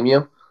don't blame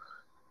you.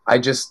 I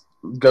just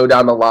go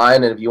down the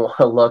line, and if you want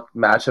to look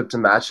matchup to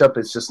matchup,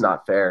 it's just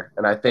not fair.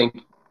 And I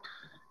think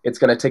it's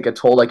going to take a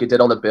toll like it did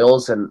on the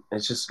Bills, and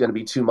it's just going to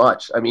be too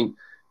much. I mean,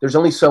 there's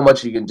only so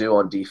much you can do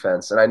on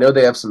defense, and I know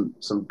they have some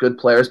good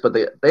players, but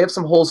they have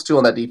some holes too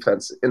on that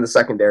defense in the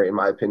secondary, in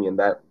my opinion,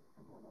 that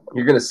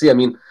you're going to see. I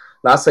mean,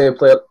 last time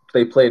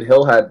they played,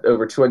 Hill had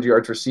over 200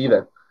 yards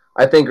receiving.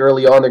 I think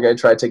early on they're going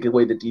to try to take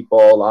away the deep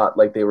ball a lot,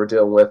 like they were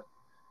doing with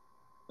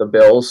the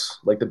Bills,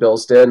 like the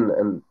Bills did,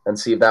 and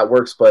see if that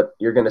works. But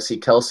you're going to see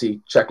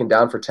Kelsey checking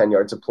down for 10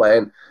 yards of play,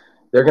 and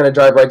they're going to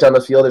drive right down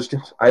the field.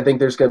 I think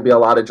there's going to be a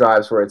lot of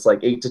drives where it's like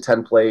 8 to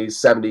 10 plays,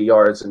 70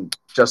 yards, and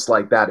just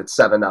like that, it's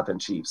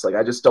 7-0 Chiefs. Like,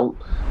 I just don't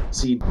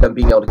see them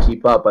being able to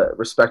keep up. But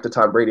respect to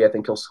Tom Brady, I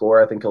think he'll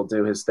score. I think he'll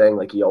do his thing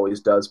like he always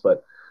does.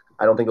 But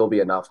I don't think it'll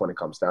be enough when it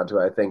comes down to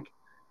it. I think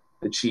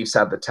the Chiefs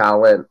have the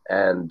talent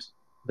and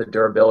the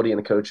durability and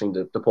the coaching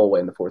to pull away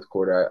in the fourth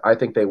quarter. I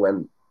think they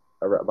win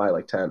by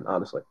like 10,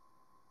 honestly.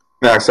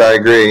 Max, I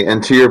agree.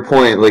 And to your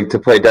point, like to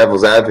play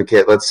devil's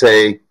advocate, let's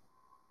say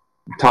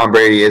Tom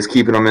Brady is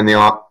keeping them in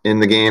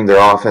the game.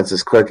 Their offense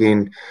is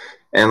clicking,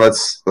 and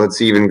let's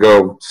even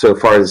go so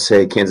far as to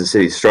say Kansas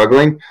City's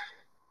struggling.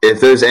 If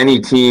there's any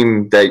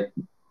team that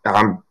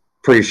I'm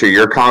pretty sure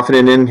you're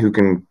confident in who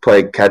can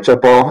play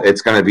catch-up ball,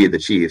 it's going to be the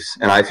Chiefs,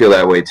 and I feel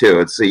that way too.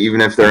 It's even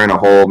if they're in a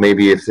hole,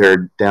 maybe if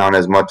they're down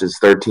as much as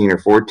 13 or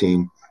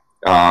 14,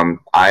 I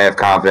have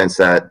confidence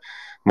that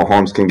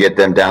Mahomes can get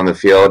them down the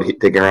field.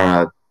 They can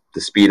run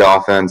the speed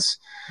offense,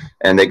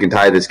 and they can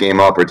tie this game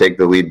up or take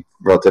the lead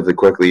relatively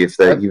quickly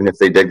even if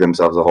they dig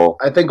themselves a hole.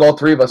 I think all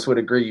three of us would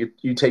agree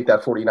you take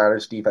that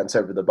 49ers defense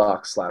over the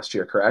Bucs last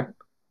year, correct?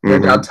 They're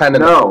down 10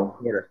 in the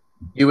quarter.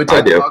 You would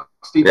take the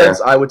Bucs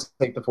defense. Yeah. I would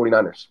take the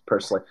 49ers,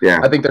 personally. Yeah.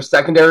 I think their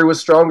secondary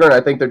was stronger, and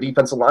I think their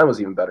defensive line was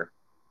even better.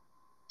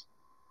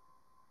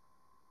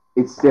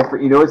 It's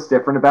different. You know what's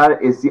different about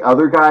it is the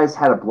other guys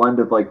had a blend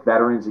of like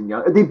veterans and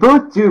young. They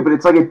both do, but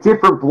it's like a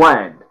different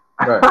blend.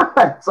 Right.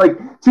 It's like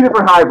two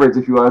different hybrids,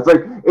 if you will. It's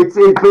like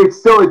it's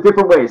still in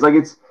different ways. Like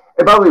it's.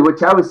 And by the way, what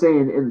Chad was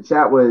saying in the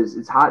chat was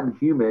it's hot and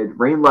humid.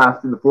 Rain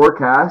left in the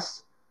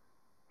forecast.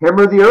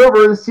 Hammer the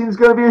over. This team's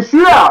going to be a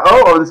shootout.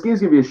 Oh, this game's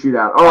going to be a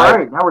shootout. All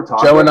right, now we're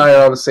talking. Joe and I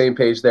are on the same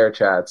page there,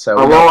 Chad. So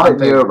we're all hitting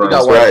the over.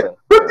 That's right.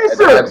 56,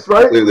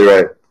 right? Absolutely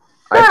right.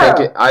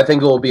 I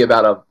think it will be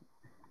about a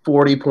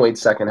 40-point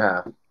second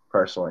half,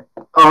 personally.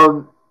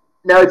 Now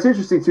it's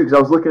interesting too because I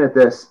was looking at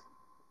this.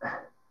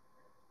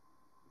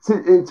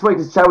 It's funny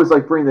because Chad was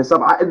like bringing this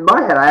up. In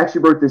my head, I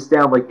actually wrote this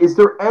down. Like, is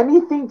there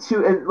anything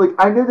to? And like,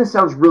 I know this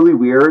sounds really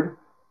weird,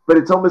 but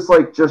it's almost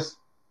like just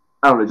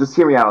I don't know. Just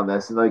hear me out on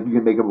this, and like you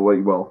can make of it what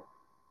you will.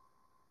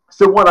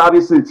 So one,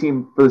 obviously, the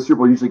team for the Super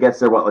Bowl usually gets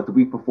there like the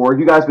week before.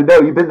 You guys would know.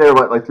 You've been there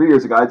like 3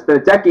 years ago. It's been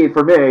a decade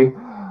for me.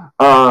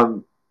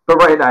 But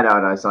right now,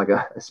 no, it's not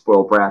like a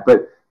spoiled brat.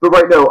 But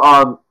right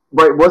now,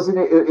 right, wasn't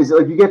it? Is it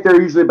like you get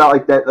there usually about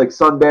like that, like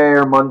Sunday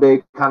or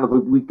Monday, kind of the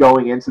week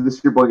going into the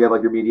Super Bowl, you have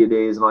like your media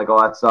days and like all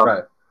that stuff.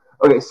 Right.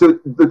 Okay, so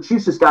the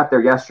Chiefs just got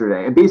there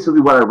yesterday, and basically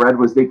what I read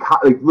was they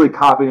really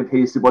copied and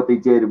pasted what they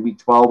did in Week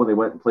 12 when they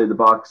went and played the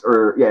Bucs,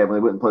 when they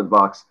went and played the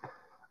Bucs.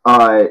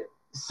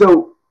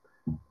 So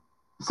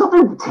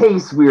something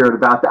tastes weird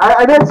about that.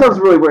 I know it sounds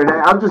really weird.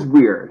 I'm just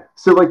weird.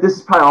 So like this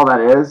is probably all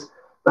that is,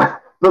 but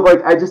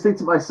like I just think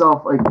to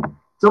myself like.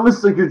 It's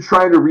almost like you're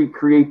trying to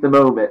recreate the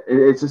moment.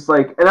 It's just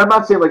like, and I'm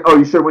not saying like, oh,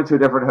 you should have went to a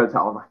different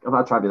hotel. I'm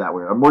not trying to be that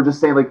weird. I'm more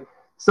just saying like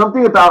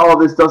something about all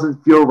this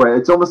doesn't feel right.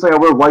 It's almost like I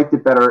would have liked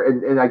it better.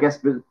 And I guess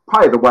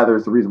probably the weather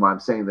is the reason why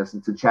I'm saying this.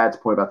 And to Chad's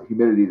point about the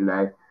humidity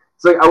today,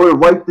 it's like I would have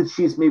liked the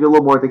Chiefs maybe a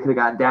little more if they could have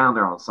gotten down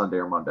there on Sunday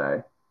or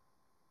Monday.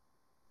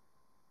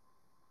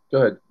 Go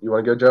ahead. You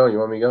want to go, Joe? You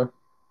want me to go?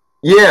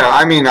 Yeah,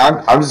 I mean,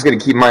 I'm just going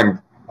to keep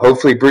mine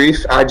hopefully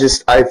brief. I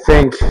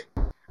think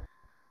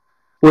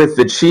with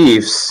the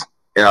Chiefs.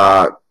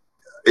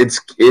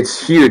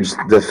 It's huge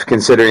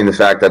considering the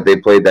fact that they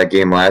played that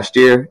game last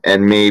year,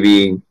 and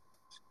maybe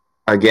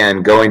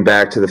again going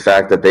back to the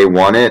fact that they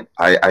won it,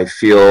 I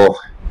feel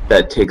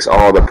that takes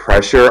all the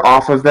pressure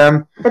off of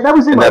them. And that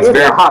was in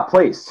a hot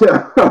place too.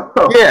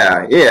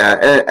 yeah,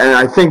 and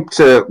I think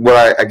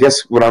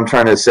what I'm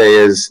trying to say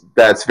is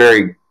that's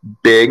very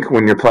big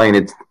when you're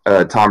playing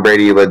a Tom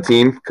Brady led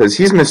team because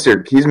he's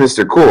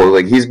Mr. Cool.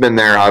 Like he's been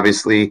there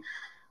obviously.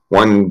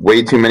 Won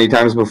way too many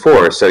times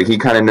before, so he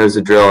kind of knows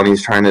the drill, and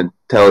he's trying to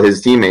tell his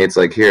teammates,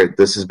 like, here,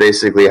 this is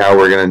basically how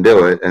we're going to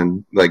do it,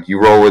 and, like,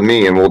 you roll with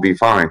me, and we'll be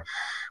fine.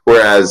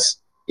 Whereas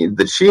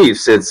the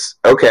Chiefs, it's,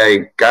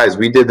 okay, guys,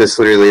 we did this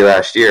literally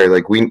last year.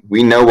 Like,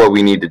 we know what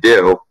we need to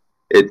do.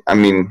 Would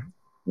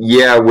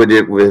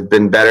it have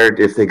been better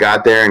if they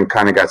got there and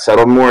kind of got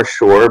settled more?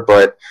 Sure,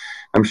 but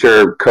I'm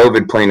sure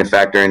COVID playing a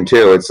factor in,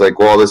 too. It's like,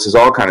 well, this is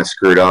all kind of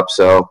screwed up,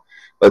 so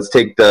let's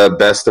take the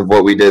best of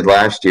what we did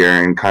last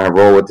year and kind of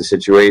roll with the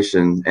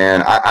situation.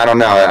 And I don't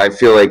know. I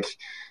feel like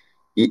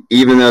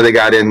even though they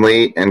got in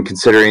late and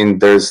considering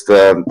there's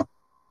the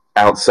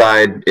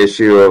outside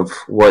issue of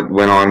what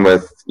went on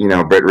with,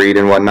 Britt Reed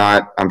and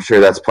whatnot, I'm sure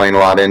that's playing a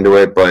lot into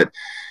it. But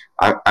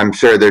I'm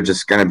sure they're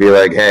just going to be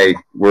like, hey,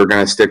 we're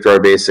going to stick to our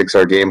basics,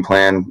 our game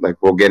plan.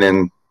 Like we'll get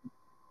in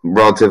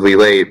relatively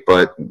late,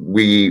 but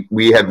we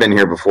have been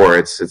here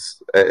before.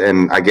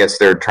 And I guess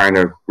they're trying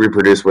to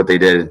reproduce what they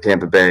did in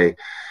Tampa Bay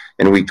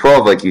in Week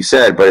 12, like you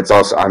said. But it's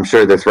also, I'm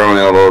sure they're throwing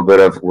in a little bit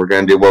of, we're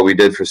going to do what we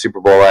did for Super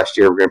Bowl last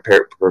year. We're going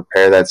to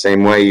prepare that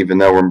same way, even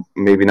though we're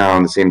maybe not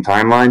on the same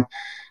timeline,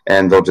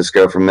 and they'll just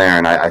go from there.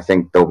 And I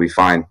think they'll be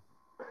fine.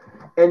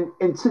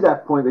 And to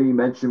that point that you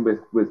mentioned with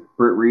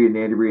Britt Reed and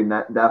Andy Reid and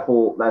that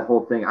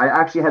whole thing, I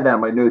actually had that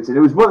in my notes, and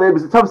it was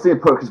the toughest thing to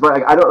put because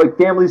I don't like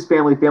family's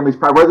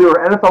private. Whether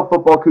you're an NFL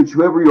football coach,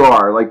 whoever you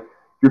are, like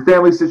your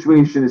family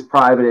situation is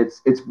private.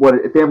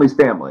 Family's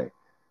family.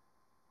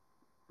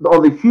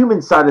 On the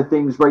human side of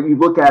things, right? You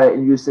look at it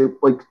and you say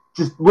like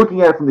just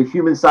looking at it from the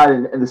human side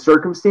and the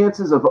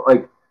circumstances of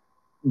like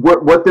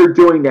what they're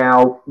doing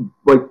now,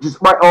 like just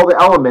by all the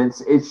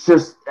elements, it's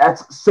just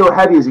that's so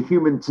heavy as a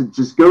human to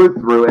just go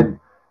through. And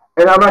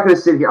I'm not going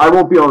to sit here. I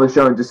won't be on the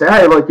show and just say,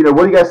 hey, like, what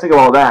do you guys think of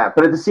all that?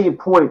 But at the same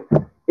point,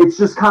 it's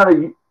just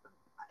kind of,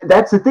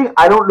 that's the thing.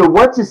 I don't know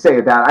what to say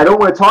about it. I don't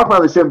want to talk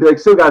about the show and be like,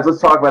 so guys, let's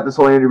talk about this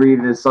whole Andy Reid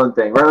and his son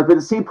thing, right? Like, but at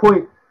the same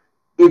point,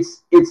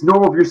 it's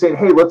normal if you're saying,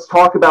 hey, let's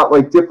talk about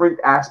like different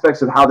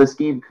aspects of how this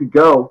game could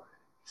go.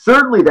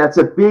 Certainly, that's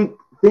a big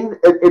thing.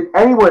 If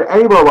any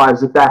of our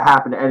lives, if that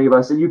happened to any of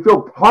us, and you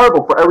feel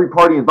horrible for every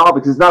party involved,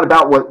 because it's not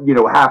about what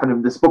happened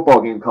in this football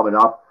game coming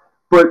up,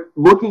 but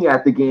looking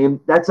at the game,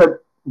 that's a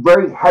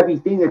very heavy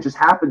thing that just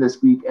happened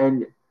this week,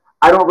 and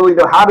I don't really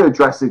know how to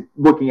address it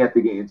looking at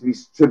the game.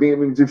 To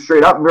be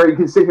straight up, Mary, you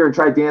can sit here and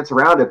try to dance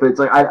around it, but it's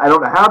like I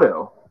don't know how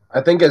to.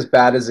 I think as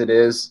bad as it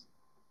is,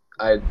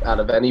 out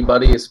of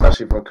anybody,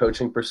 especially from a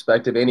coaching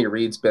perspective, Andy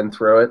Reid's been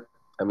through it.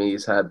 I mean,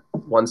 he's had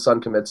one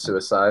son commit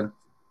suicide.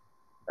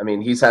 I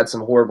mean, he's had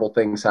some horrible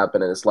things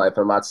happen in his life.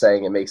 I'm not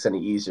saying it makes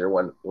any easier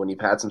when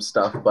you've had some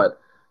stuff, but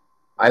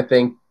I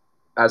think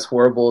as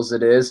horrible as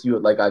it is,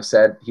 like I've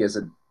said, he has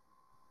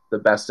the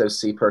best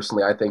OC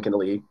personally, I think, in the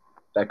league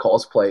that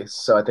calls plays.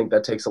 So I think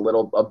that takes a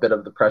bit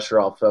of the pressure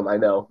off him. I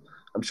know,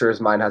 I'm sure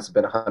his mind hasn't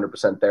been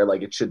 100% there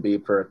like it should be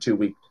for a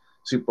 2-week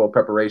Super Bowl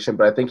preparation,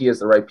 but I think he has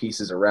the right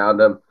pieces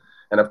around him.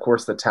 And of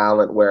course the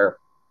talent, where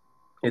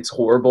it's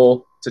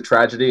horrible. It's a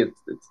tragedy.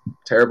 It's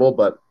terrible,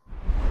 but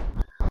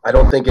I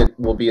don't think it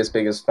will be as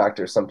big as a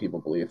factor as some people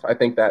believe. I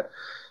think that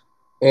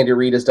Andy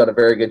Reid has done a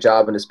very good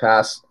job in his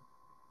past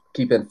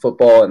keeping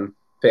football and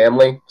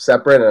family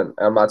separate. And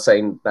I'm not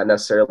saying that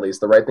necessarily is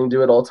the right thing to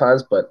do at all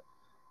times, but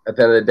at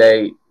the end of the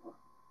day,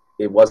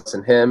 it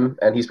wasn't him,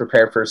 and he's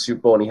prepared for a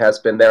Super Bowl, and he has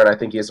been there, and I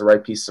think he has the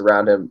right pieces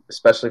around him,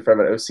 especially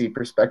from an OC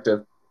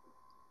perspective,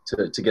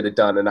 to get it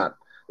done and not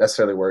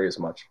necessarily worry as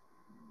much.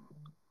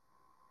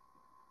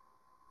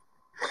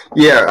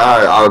 Yeah,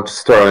 I'll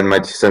just throw in my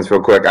 2 cents real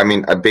quick. I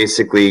mean,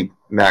 basically,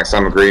 Max,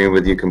 I'm agreeing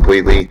with you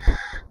completely.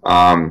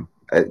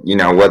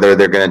 Whether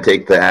they're going to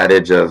take the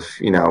adage of,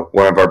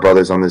 one of our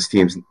brothers on this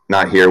team's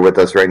not here with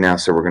us right now,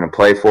 so we're going to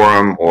play for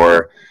him,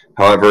 or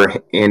however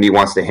Andy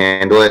wants to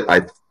handle it,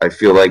 I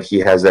feel like he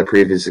has that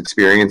previous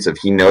experience of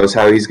he knows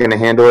how he's going to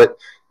handle it,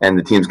 and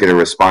the team's going to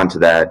respond to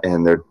that,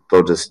 and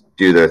they'll just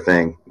do their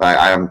thing.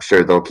 I'm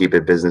sure they'll keep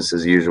it business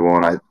as usual,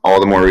 and all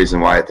the more reason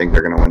why I think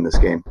they're going to win this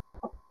game.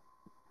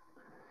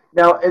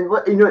 Now,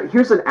 and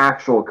here's an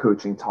actual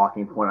coaching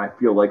talking point, I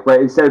feel like,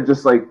 right? Instead of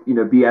just like,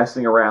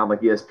 BSing around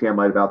like ESPN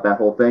might about that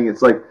whole thing,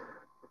 it's like,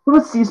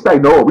 let's see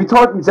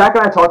Spagnuolo. Zach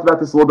and I talked about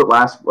this a little bit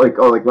last week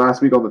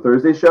on the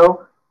Thursday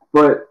show,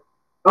 but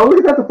look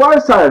at that, the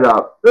Flyers tied it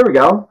up. There we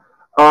go.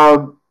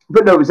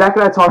 But no, Zach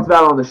and I talked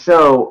about it on the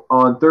show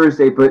on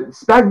Thursday, but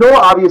Spagnuolo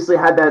obviously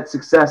had that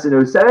success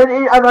in 07.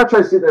 And I'm not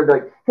trying to sit there and be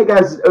like, hey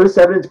guys,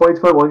 07 and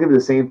 2021 going to be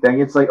the same thing.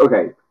 It's like,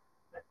 okay,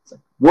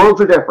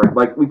 worlds are different.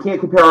 Like, we can't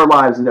compare our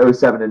lives in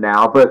 07 and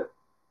now, but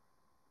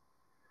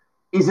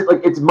is it like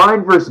it's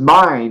mind versus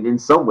mind in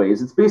some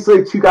ways? It's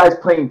basically 2 guys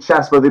playing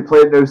chess, where they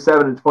played in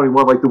 07 and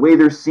 21. Like, the way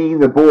they're seeing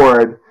the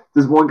board,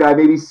 does one guy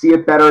maybe see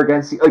it better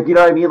against, like, you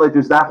know what I mean? Like,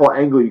 there's that whole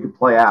angle you could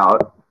play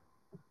out.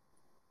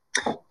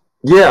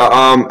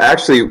 Yeah,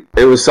 actually,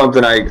 it was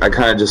something I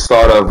kind of just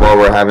thought of while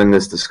we're having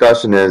this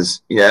discussion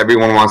is,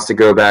 everyone wants to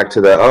go back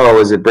to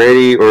is it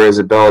Brady or is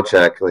it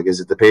Belichick? Like, is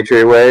it the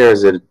Patriot way or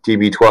is it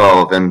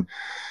TB12? And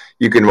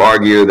you can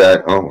argue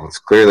that, it's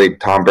clearly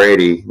Tom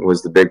Brady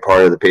was the big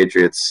part of the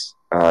Patriots'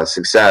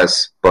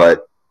 success,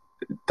 but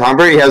Tom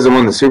Brady hasn't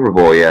won the Super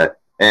Bowl yet.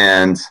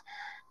 And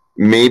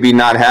maybe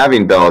not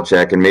having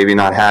Belichick and maybe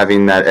not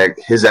having that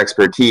his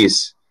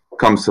expertise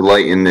comes to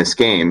light in this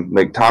game.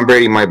 Like, Tom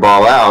Brady might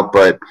ball out,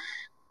 but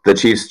the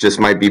Chiefs just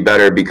might be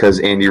better because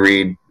Andy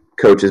Reid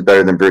coaches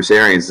better than Bruce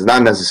Arians. It's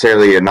not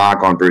necessarily a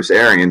knock on Bruce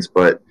Arians,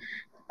 but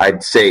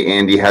I'd say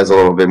Andy has a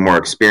little bit more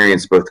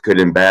experience, both good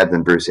and bad,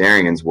 than Bruce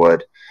Arians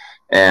would.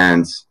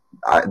 And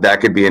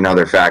that could be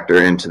another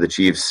factor into the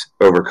Chiefs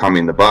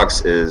overcoming the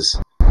Bucs is,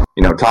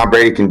 Tom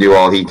Brady can do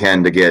all he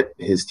can to get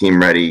his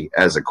team ready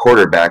as a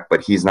quarterback,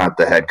 but he's not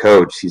the head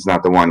coach. He's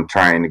not the one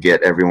trying to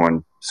get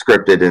everyone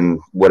scripted in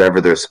whatever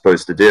they're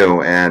supposed to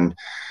do. And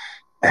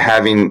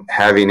having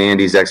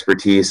Andy's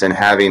expertise and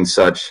having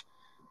such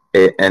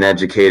an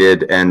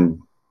educated and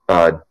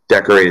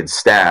decorated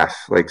staff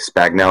like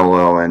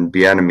Spagnuolo and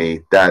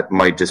Bieniemy, that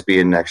might just be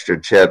an extra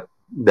chip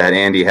that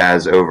Andy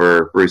has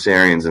over Bruce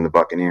Arians and the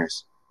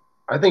Buccaneers.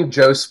 I think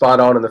Joe's spot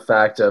on in the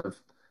fact of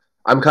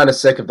I'm kind of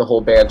sick of the whole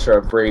banter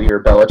of Brady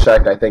or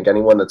Belichick. I think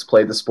anyone that's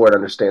played the sport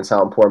understands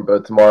how important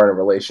both of them are in a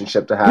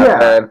relationship to have.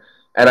 Yeah.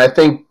 And I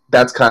think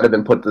that's kind of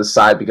been put to the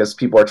side because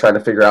people are trying to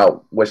figure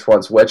out which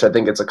one's which. I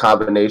think it's a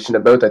combination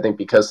of both. I think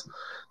because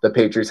the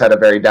Patriots had a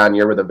very down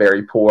year with a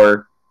very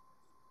poor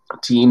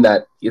team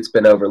that it's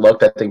been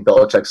overlooked. I think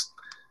Belichick's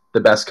the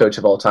best coach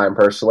of all time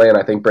personally, and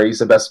I think Brady's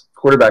the best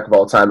quarterback of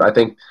all time. I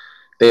think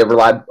they have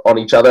relied on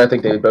each other. I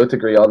think they both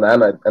agree on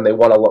that, and they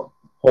won a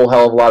whole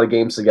hell of a lot of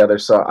games together.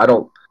 So I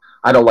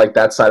don't like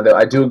that side of it.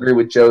 I do agree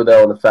with Joe,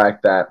 though, on the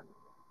fact that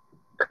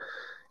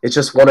it's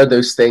just one of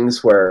those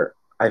things where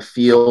I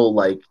feel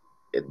like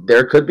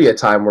there could be a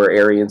time where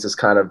Arians is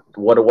kind of,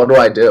 what do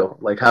I do?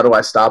 Like, how do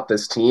I stop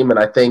this team? And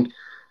I think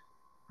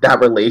that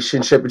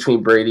relationship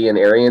between Brady and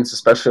Arians,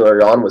 especially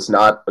early on, was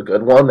not a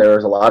good one. There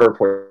was a lot of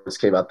reports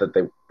came out that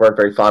they weren't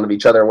very fond of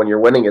each other. When you're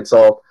winning, it's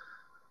all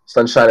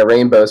sunshine and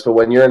rainbows. But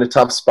when you're in a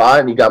tough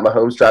spot and you got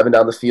Mahomes driving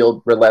down the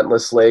field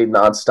relentlessly,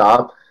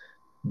 nonstop,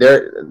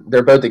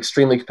 they're both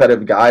extremely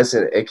competitive guys,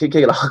 and it could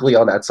get ugly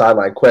on that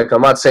sideline quick.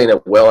 I'm not saying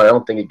it will. I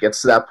don't think it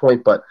gets to that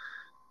point, but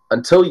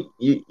until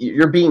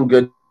you're being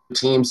good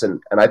teams, and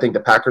I think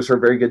the Packers are a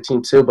very good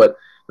team too, but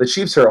the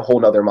Chiefs are a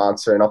whole other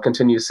monster, and I'll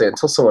continue to say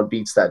until someone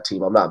beats that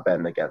team, I'm not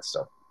betting against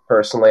them.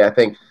 Personally, I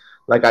think,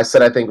 like I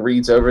said, I think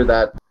Reed's over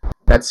that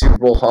Super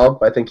Bowl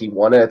hump. I think he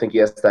won it. I think he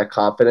has that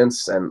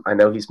confidence, and I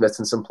know he's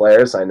missing some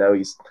players. I know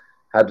he's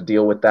had to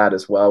deal with that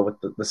as well with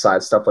the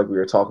side stuff like we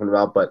were talking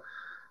about, but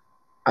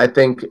I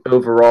think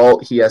overall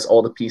he has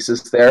all the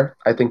pieces there.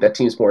 I think that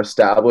team's more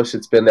established.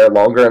 It's been there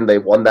longer, and they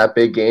won that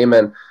big game,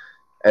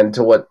 and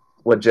to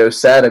what Joe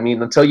said, I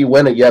mean, until you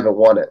win it, you haven't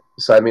won it.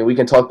 So, I mean, we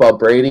can talk about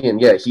Brady, and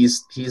yeah,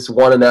 he's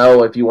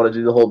 1-0 if you want to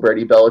do the whole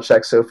Brady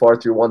Belichick so far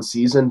through one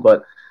season,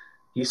 but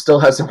he still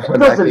hasn't won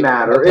that game. It doesn't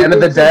matter. At the end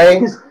of the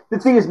day. The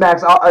thing is,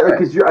 Max,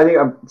 because I think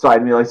I'm sorry, I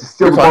didn't mean like to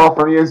steal the ball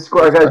from you and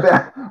score.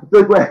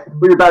 What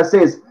you're about to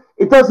say is,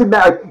 it doesn't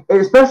matter,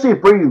 especially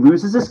if Brady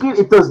loses this game.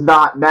 It does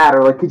not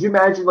matter. Like, could you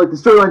imagine, like, the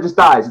storyline just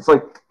dies? It's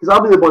like, because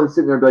I'll be the one that's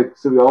sitting there and be like,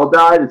 so we all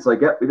died? It's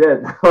like, yep, we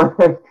did.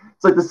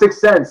 It's like the Sixth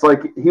Sense.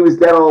 Like, he was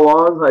dead all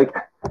along. Like,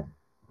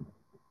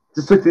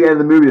 just took the end of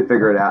the movie to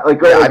figure it out.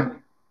 Like,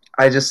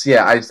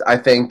 yeah, I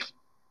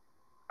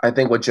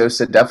think what Joe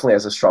said definitely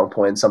has a strong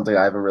point, something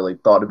I haven't really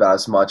thought about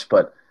as much,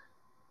 but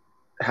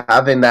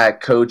having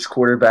that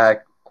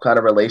coach-quarterback kind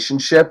of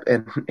relationship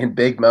in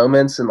big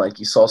moments, and like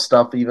you saw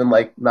stuff even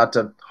like, not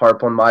to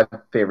harp on my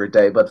favorite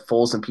day, but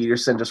Foles and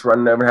Peterson just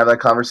running over and have that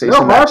conversation.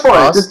 No, harp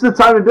on it. This is the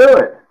time to do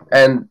it.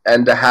 And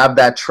to have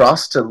that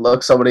trust to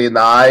look somebody in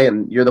the eye,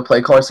 and you're the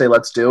play caller, say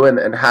let's do it,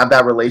 and have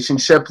that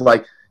relationship.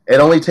 Like,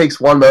 it only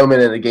takes one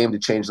moment in a game to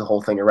change the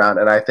whole thing around,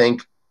 and I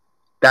think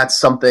that's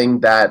something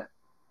that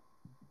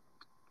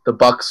the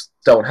Bucs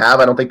don't have.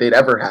 I don't think they'd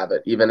ever have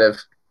it, even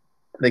if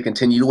they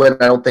continue to win.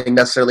 I don't think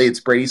necessarily it's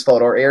Brady's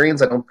fault or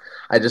Arians.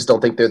 I just don't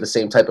think they're the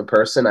same type of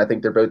person. I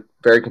think they're both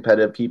very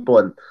competitive people,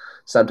 and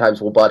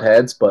sometimes will butt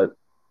heads, but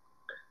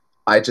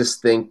I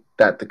just think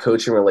that the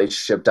coaching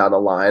relationship down the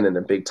line and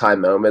in big time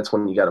moments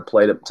when you got to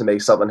play to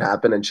make something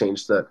happen and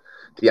change the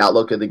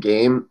outlook of the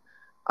game,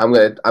 I'm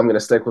gonna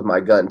stick with my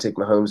gut and take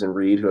Mahomes and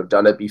Reed, who have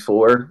done it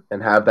before,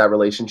 and have that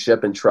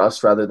relationship and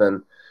trust rather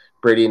than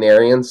Brady and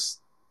Arians.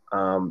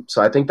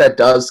 So I think that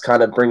does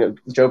kind of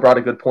Joe brought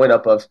a good point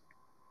up of,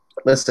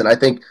 listen, I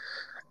think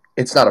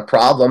it's not a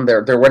problem.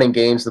 They're winning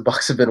games. The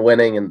Bucs have been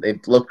winning, and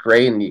they've looked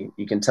great. And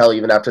you can tell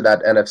even after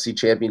that NFC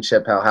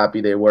Championship how happy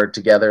they were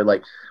together.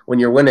 Like, when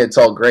you're winning, it's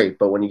all great,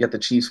 but when you get the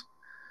Chiefs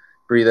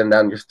breathing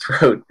down your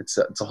throat, it's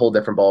a whole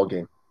different ball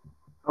game.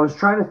 I was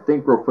trying to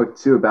think real quick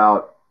too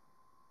about.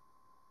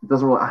 It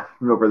doesn't really. I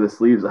don't know where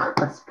this leaves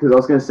us, because I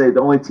was going to say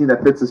the only team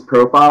that fits this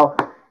profile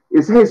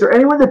is, hey, is there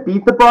anyone that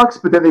beat the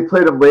Bucs, but then they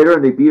played them later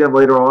and they beat them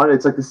later on?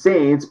 It's like the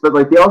Saints, but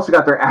like they also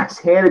got their ass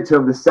handed to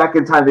them the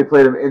second time they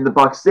played them in the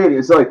Bucs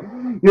Stadium. So like,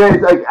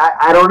 like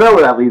I don't know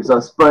where that leaves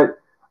us, but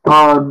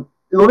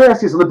let me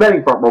ask you this on the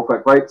betting front real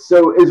quick, right?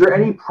 So is there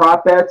any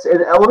prop bets?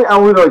 And I want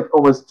to like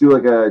almost do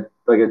like a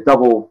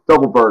double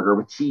burger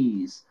with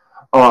cheese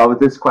with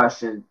this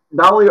question.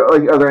 Not only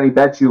are there any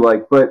bets you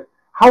like, but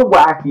how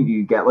wacky do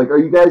you get? Like, are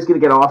you guys going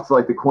to get off to,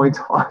 like, the coin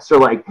toss, or,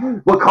 like,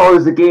 what color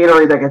is the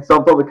Gatorade that gets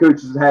dumped on the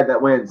coach's head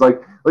that wins?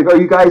 Like, are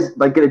you guys,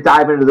 like, going to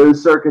dive into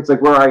those circuits?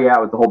 Like, where are you at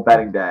with the whole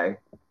betting day?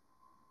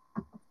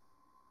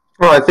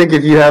 Well, I think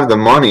if you have the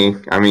money,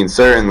 I mean,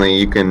 certainly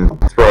you can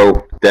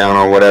throw down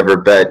on whatever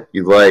bet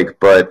you like,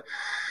 but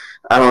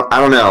I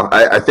don't know.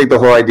 I think the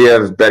whole idea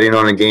of betting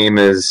on a game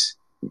is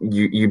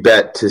you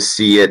bet to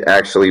see it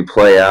actually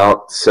play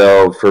out.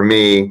 So, for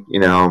me,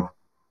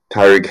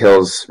 Tyreek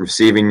Hill's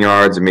receiving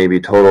yards and maybe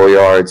total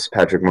yards,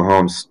 Patrick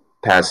Mahomes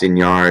passing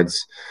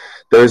yards.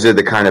 Those are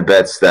the kind of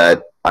bets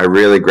that I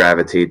really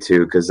gravitate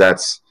to, because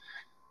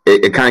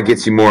it kind of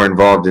gets you more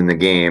involved in the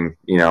game.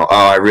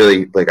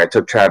 I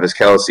took Travis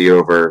Kelce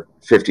over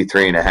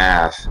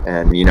 53.5,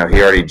 and he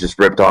already just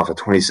ripped off a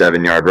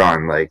 27-yard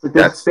run. Like,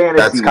 that's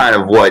kind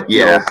of what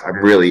I'm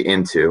really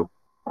into.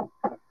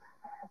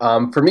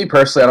 For me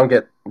personally, I don't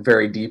get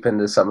very deep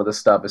into some of the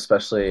stuff,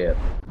 especially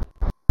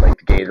like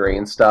the Gatorade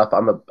and stuff.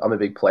 I'm a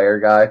big player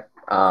guy.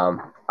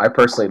 I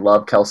personally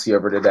love Kelce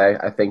over today.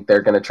 I think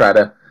they're going to try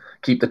to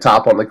keep the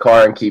top on the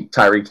car and keep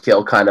Tyreek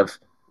Hill kind of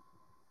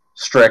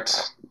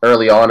strict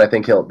early on. I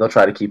think they'll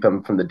try to keep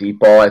him from the deep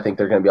ball. I think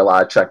there's going to be a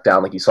lot of check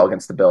down, like you saw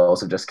against the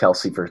Bills, of just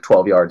Kelce for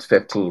 12 yards,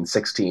 15,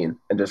 16,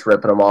 and just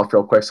ripping them off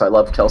real quick. So I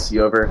love Kelce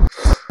over.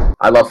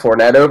 I love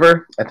Fournette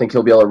over. I think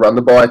he'll be able to run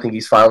the ball. I think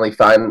he's finally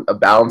finding a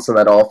balance in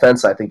that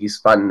offense. I think he's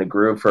finding a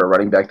groove for a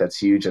running back that's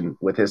huge, and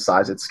with his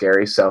size, it's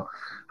scary. So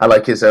I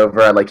like his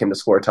over. I like him to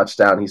score a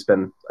touchdown. He's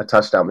been a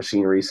touchdown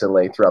machine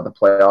recently throughout the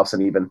playoffs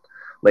and even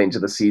late into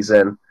the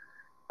season.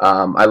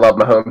 I love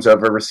Mahomes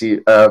over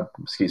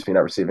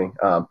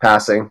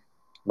passing,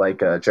 like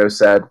Joe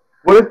said.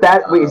 What if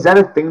is that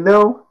a thing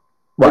though?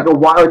 Like a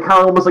wild, like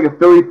kind of almost like a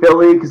Philly,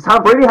 because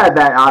Tom Brady had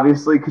that,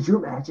 obviously. Could you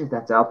imagine if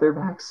that's out there,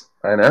 Max?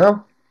 I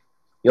know.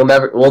 We'll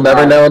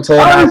never know until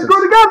it happens. He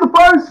scored again. The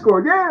Flyers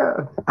scored,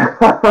 yeah.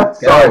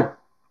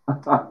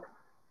 Sorry.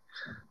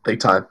 Big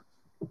time.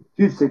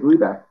 Huge take the lead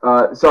back.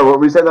 Sorry, what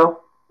were you saying,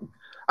 though?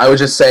 I was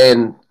just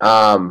saying,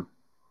 I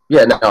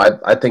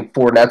think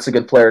Fournette's a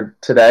good player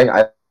today.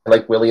 I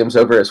like Williams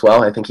over as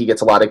well. I think he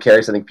gets a lot of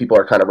carries. I think people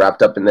are kind of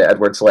wrapped up in the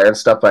Edwards-Helaire and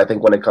stuff, but I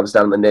think when it comes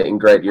down to the nit and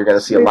grit, you're going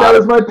to see a lot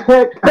of... That was my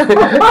pick.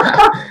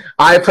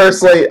 I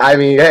personally,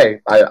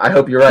 I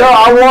hope you're right. No,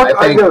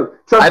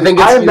 I think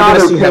I'm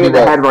not okay in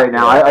the head right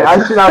now. Yeah.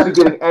 I should not be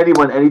giving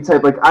anyone any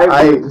type...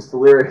 I'm just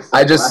delirious.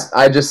 I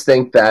just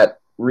think that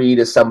Reed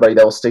is somebody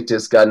that will stick to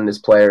his gun and his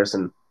players,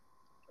 and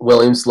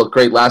Williams looked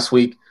great last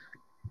week.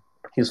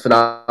 He was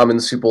phenomenal in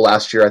the Super Bowl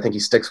last year. I think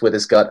he sticks with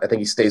his gut. I think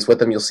he stays with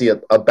him. You'll see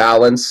a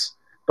balance,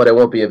 but it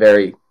won't be a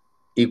very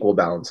equal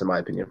balance, in my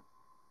opinion.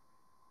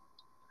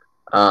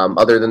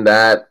 Other than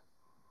that,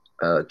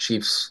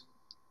 Chiefs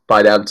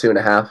buy down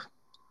 2.5.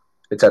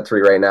 It's at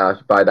 3 right now.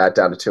 Buy that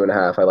down to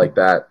 2.5. I like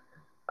that.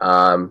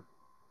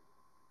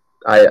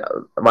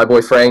 My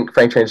boy Frank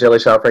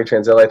Tranzilli, shout out Frank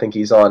Tranzilli. I think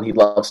he's on. He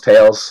loves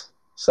tails.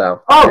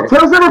 So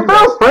tails never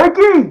fails,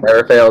 Frankie.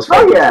 Never fails,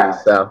 Frankie. Oh yeah.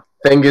 So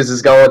Fingers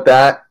is going with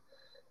that.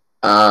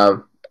 I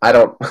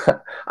don't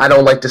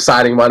like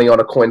deciding money on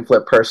a coin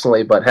flip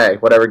personally, but hey,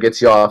 whatever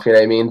gets you off, you know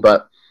what I mean?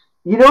 But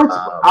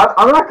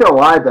I'm not going to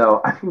lie,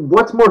 though. I mean,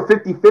 what's more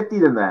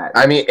 50-50 than that?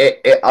 I mean,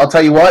 I'll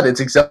tell you what, it's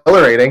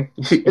exhilarating.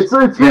 It's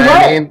like, you know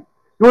what I mean?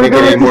 You want to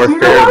go to the more casino?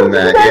 fair than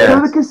that, yeah.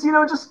 Go to the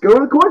casino, just go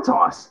to the coin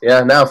toss.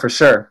 Yeah, no, for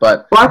sure.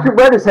 But black and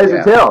red is heads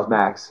or tails,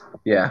 Max.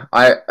 Yeah,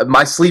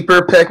 my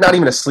sleeper pick, not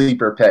even a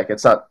sleeper pick.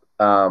 It's not,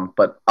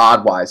 but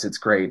odd-wise, it's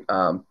great.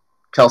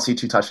 Kelsey,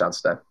 2 touchdowns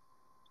today.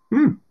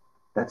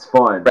 That's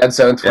fun. Red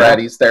zone threat.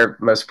 Yeah. He's their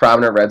most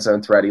prominent red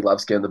zone threat. He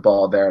loves getting the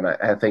ball there, and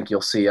I think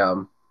you'll see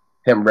him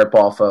rip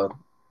off a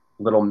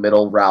little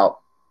middle route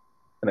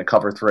in a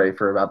cover 3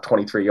 for about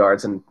 23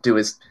 yards and do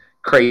his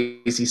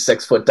crazy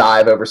 6-foot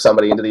dive over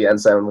somebody into the end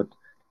zone with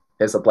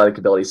his athletic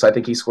ability. So I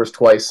think he scores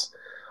twice.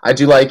 I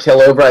do like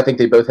Hill over. I think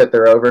they both hit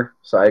their over,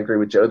 so I agree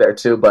with Joe there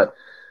too. But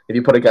if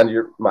you put a gun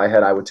to my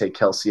head, I would take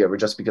Kelsey over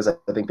just because I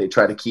think they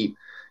try to keep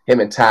him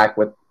intact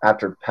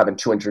after having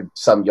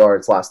 200-some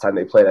yards last time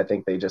they played. I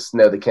think they just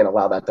know they can't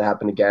allow that to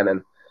happen again,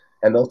 and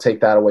they'll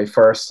take that away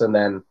first. And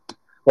then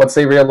once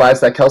they realize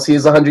that Kelsey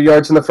is 100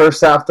 yards in the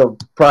first half, they'll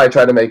probably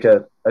try to make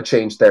a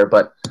change there.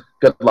 But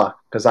good luck,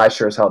 because I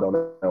sure as hell don't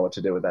know what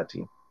to do with that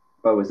team.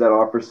 Oh, is that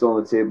offer still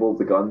on the table,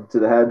 the gun to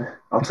the head?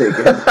 I'll take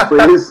it,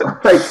 please.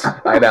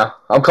 I know.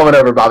 I'm coming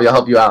over, Bobby. I'll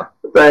help you out.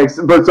 Thanks.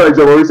 But sorry,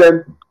 Joe, what were you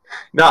saying?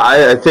 No,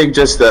 I think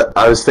just that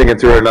I was thinking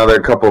through another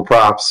couple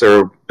props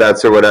or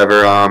bets or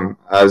whatever.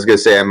 I was going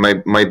to say I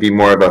might be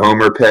more of a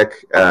homer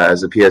pick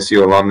as a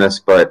PSU alumnus,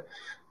 but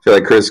I feel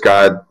like Chris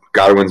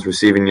Godwin's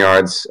receiving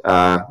yards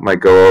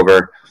might go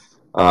over.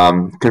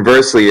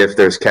 Conversely, if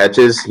there's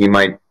catches, you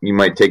might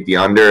take the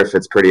under if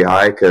it's pretty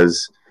high,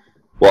 because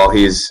while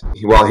he has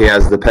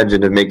the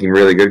penchant of making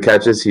really good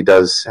catches, he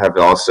does have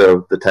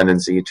also the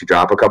tendency to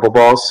drop a couple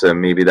balls, so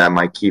maybe that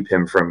might keep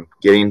him from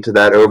getting to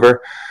that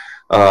over.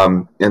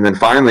 And then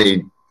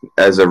finally,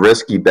 as a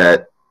risky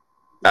bet,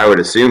 I would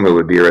assume it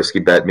would be a risky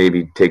bet,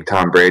 maybe take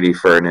Tom Brady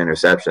for an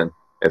interception,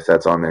 if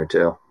that's on there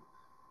too.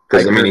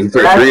 Because, I mean, he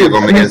threw 3 of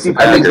them against the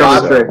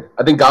Packers.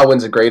 I think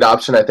Godwin's a great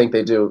option. I think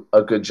they do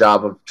a good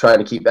job of trying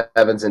to keep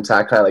Evans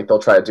intact, kind of like they'll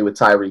try to do with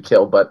Tyreek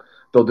Hill, but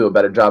they'll do a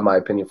better job, in my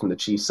opinion, from the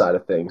Chiefs side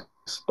of things.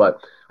 But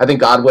I think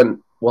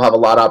Godwin will have a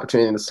lot of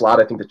opportunity in the slot.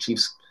 I think the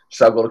Chiefs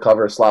struggle to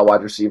cover a slot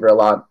wide receiver a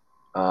lot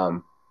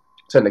to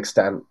an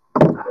extent.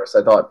 Of course,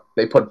 I thought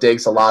they put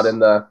Diggs a lot in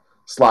the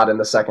slot in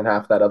the second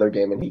half of that other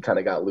game, and he kind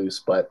of got loose.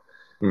 But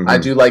I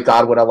do like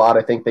Godwin a lot.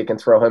 I think they can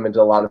throw him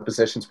into a lot of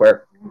positions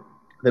where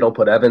they don't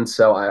put Evans.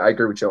 So I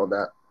agree with Joe on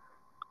that.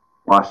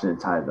 Washington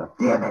tied it up.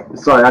 Damn it.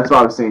 Sorry, that's why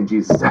I was saying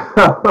Jesus.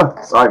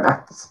 Sorry,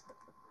 Max.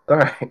 All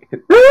right.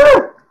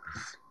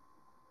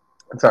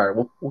 It's all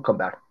right. We'll come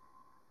back.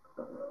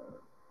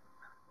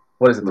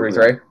 What is it,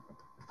 3-3?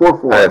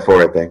 4-4. I had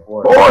 4, I think.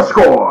 4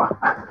 score.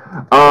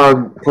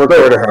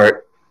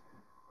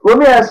 Let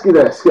me ask you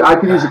this. I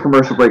could use a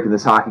commercial break in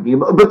this hockey game,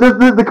 but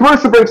the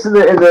commercial breaks in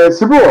the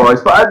Super Bowl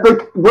always. But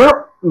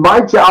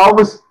I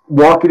was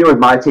walking in with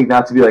my take,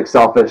 not to be like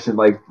selfish and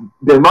like.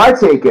 My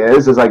take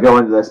is, as I go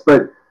into this,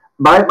 but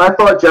my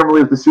thought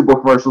generally with the Super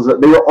Bowl commercials,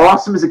 that they were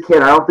awesome as a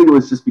kid. I don't think it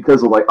was just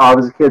because of I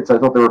was a kid, so I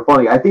thought they were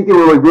funny. I think they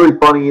were really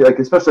funny,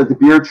 especially the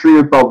beer tree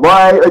with Bud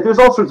Light. There's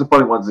all sorts of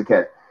funny ones as a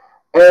kid.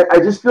 And I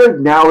just feel like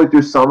now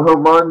there's some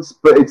home runs,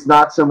 but it's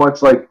not so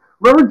much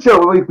remember,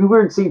 Joe, when we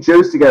were in St.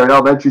 Joe's together in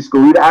elementary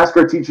school, we'd ask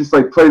our teachers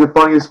play the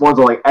funniest ones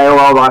on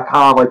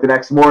AOL.com the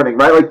next morning,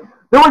 right?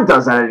 No one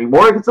does that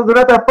anymore. They're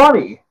not that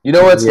funny. You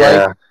know what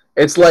like?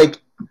 It's like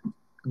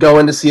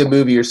going to see a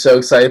movie you're so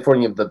excited for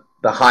and you have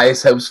the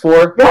highest hopes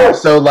for.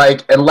 Yes. So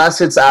unless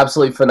it's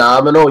absolutely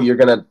phenomenal, you're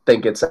gonna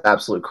think it's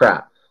absolute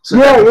crap.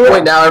 So at the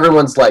point now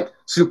everyone's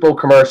Super Bowl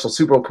commercial.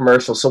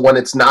 So when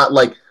it's not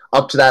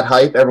up to that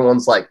hype,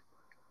 everyone's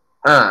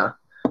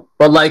But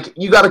But like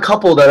you got a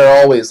couple that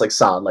are always like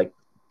solid, like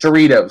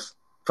Doritos,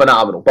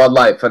 phenomenal. Bud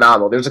Light,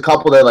 phenomenal. There's a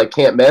couple that like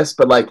can't miss,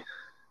 but like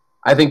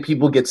I think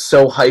people get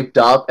so hyped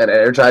up and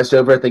energized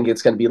over it, think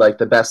it's going to be like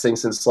the best thing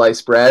since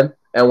sliced bread,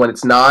 and when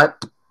it's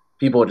not,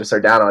 people just are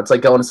down on it. It's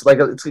like going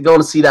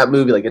to see that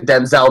movie, like a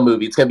Denzel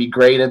movie. It's going to be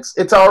great.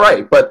 It's all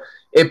right, but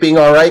it being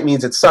all right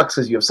means it sucks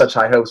because you have such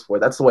high hopes for it.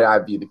 That's the way I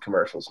view the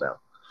commercials now.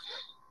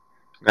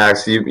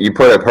 Max, you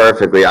put it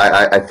perfectly.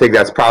 I think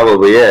that's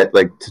probably it.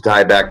 Like, to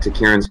tie back to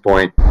Kieran's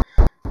point,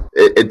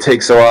 it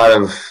takes a lot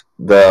of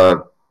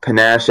the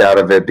panache out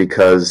of it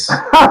because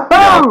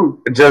I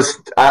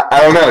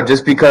don't know,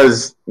 just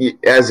because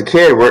as a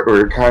kid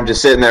we're kind of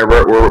just sitting there,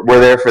 we're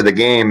there for the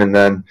game, and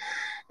then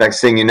next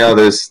thing you know,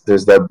 there's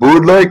that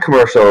Bud Light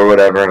commercial or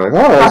whatever, and like,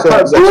 oh, that's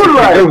actually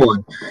a good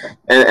one.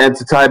 And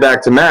to tie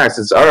back to Max,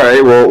 it's all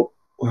right. Well,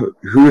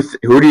 who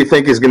do you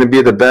think is going to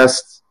be the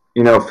best,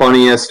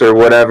 funniest or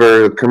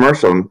whatever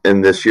commercial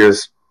in this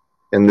year's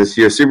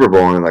Super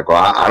Bowl? And like,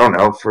 well, I don't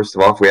know. First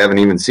of all, if we haven't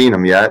even seen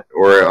them yet,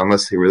 or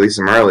unless they release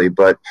them early,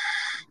 but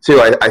two,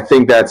 I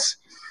think that's,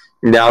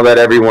 now that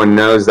everyone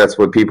knows that's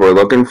what people are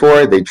looking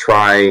for, they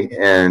try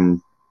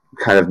and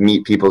kind of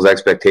meet people's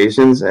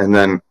expectations, and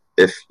then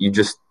if you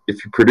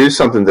produce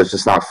something that's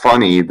just not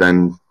funny,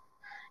 then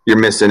you're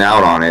missing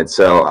out on it.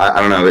 So I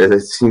don't know.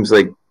 It seems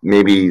like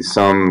maybe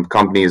some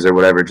companies or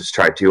whatever just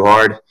try too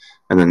hard,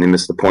 and then they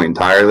miss the point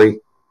entirely.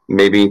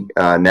 Maybe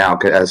now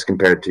as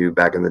compared to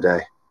back in the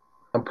day.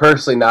 I'm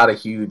personally not a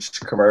huge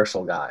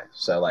commercial guy,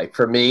 so like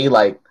for me,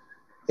 like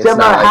it's I'm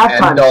not a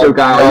halftime show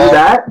guy. Are you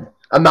that?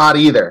 I'm not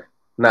either.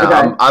 No,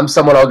 okay. I'm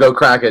someone I'll go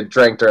crack a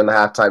drink during the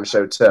halftime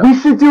show too. We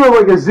should do it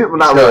like a Zoom,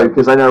 not really,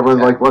 because I know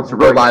everyone wants to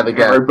go live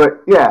again.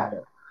 But yeah.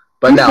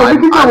 But no,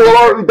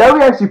 that would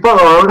be actually fun.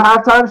 Our own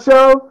halftime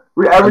show.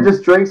 We ever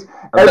just drinks.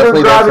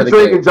 Everyone grab a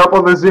drink and jump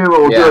on the Zoom, and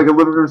we'll do like a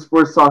living room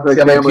sports talk, like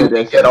family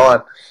edition. Get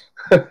on.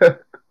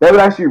 That would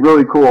actually be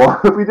really cool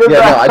if we did that.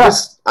 Yeah, no,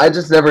 I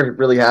just never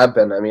really have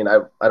been. I mean,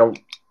 I don't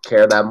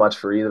care that much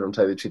for either. I'm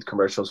telling you the truth,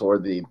 commercials or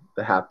the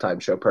halftime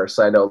show.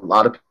 Personally, I know a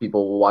lot of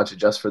people will watch it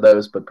just for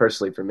those, but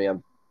personally for me,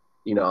 I'm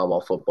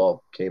all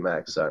football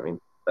K-Max. So I mean,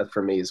 that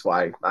for me is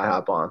why I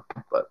hop on.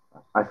 But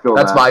I feel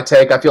that's my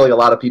take. I feel like a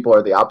lot of people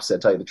are the opposite,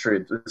 to tell you the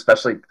truth.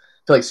 Especially, I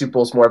feel like Super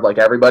Bowl's more of like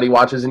everybody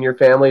watches in your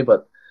family,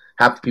 but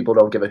half the people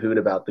don't give a hoot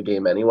about the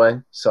game anyway.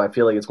 So I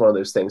feel like it's one of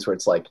those things where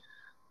it's like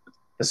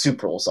the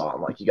Super Bowl's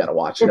on, like you got to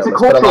watch it. But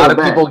a lot of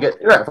people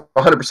get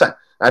 100%.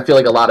 I feel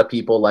like a lot of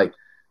people like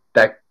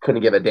that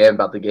couldn't give a damn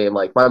about the game.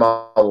 Like my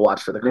mom will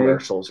watch for the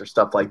commercials or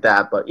stuff like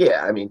that. But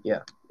yeah, I mean, yeah,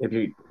 if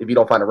you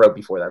don't find a rope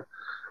before then.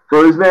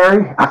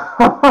 Rosemary.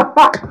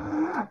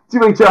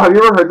 Joe, have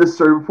you ever heard this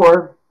story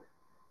before?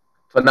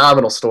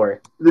 Phenomenal story.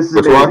 This is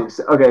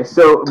amazing. Okay,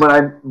 so I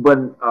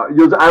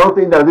don't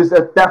think there's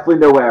definitely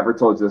no way I ever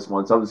told you this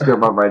one, so I'm just gonna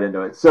run right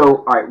into it. So,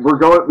 all right,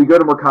 we go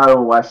to Mercado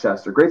in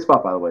Westchester. Great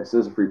spot, by the way. So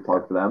there's a free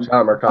plug for them. Shout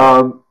out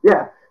Mercado.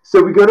 Yeah.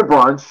 So we go to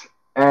brunch,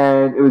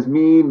 and it was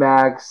me,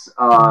 Max,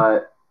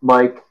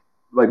 Mike,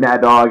 like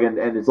Mad Dog,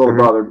 and his little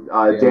brother,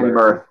 Danny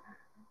Murph.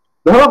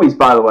 The homies,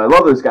 by the way. I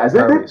love those guys.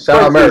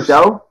 Shout out Murph.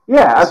 Show?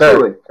 Yeah,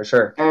 absolutely. For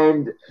sure.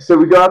 And so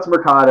we go out to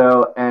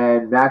Mercado,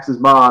 and Max's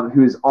mom,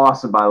 who is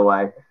awesome, by the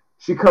way,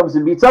 she comes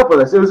and meets up with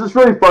us. It was just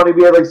really funny.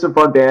 We had like some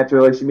fun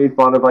banter. Like she made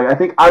fun of I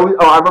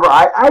remember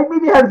I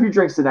maybe had a few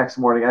drinks the next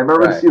morning. I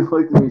remember she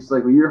looked at me. She's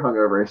like, "Well, you're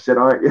hungover as shit,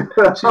 aren't you?"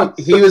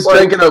 He was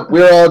drinking we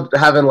were all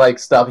having like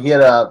stuff. He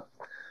had a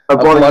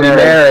Bloody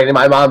Mary, and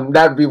my mom,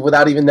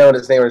 without even knowing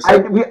his name, or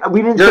something.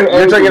 We didn't.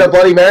 You're drinking a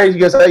Bloody Mary. He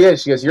goes, "Oh yeah."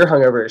 She goes, "You're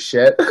hungover as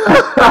shit."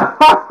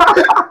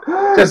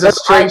 Just a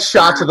straight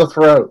shot to the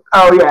throat.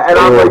 Oh yeah, and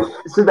I'm like,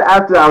 so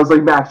after that, I was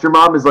like, Max, your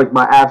mom is like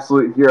my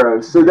absolute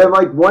hero. So then,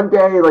 like one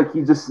day, like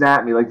he just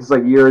snapped me, like this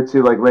like year or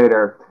two like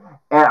later,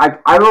 and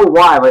I don't know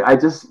why, like I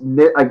just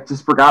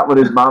forgot what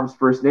his mom's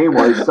first name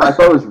was. So I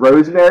thought it was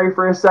Rosemary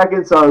for a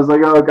second. So I was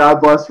like, oh, God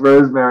bless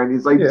Rosemary, and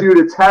he's like, dude,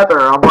 it's Heather.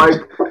 I'm like.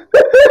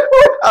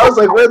 I was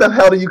like, where the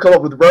hell did you come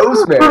up with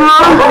Rosemary?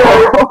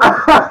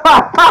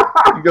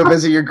 You go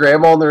visit your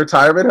grandma in the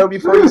retirement home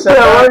before you said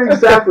that?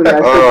 Exactly. I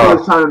spent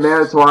this time in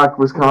Manitowoc,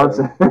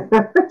 Wisconsin.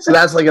 So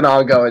that's like an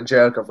ongoing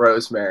joke of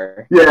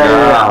Rosemary. Yeah.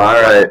 All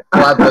right.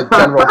 Glad the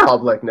general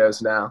public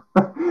knows now.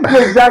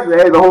 Yeah, exactly.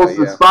 Hey, the whole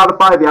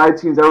Spotify, the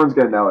iTunes, everyone's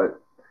going to know it.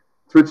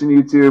 Twitch and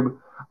YouTube.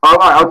 All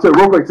right, I'll tell you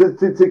real quick,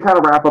 to kind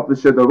of wrap up the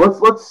show, though,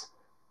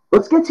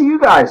 let's get to you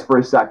guys for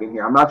a second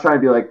here. I'm not trying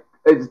to be like,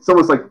 it's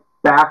almost like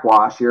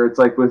backwash here. It's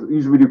like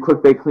usually we do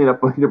clickbait cleanup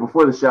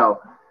before the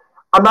show.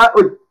 I'm not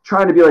like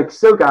trying to be like,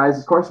 so guys,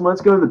 of course, let's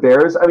go to the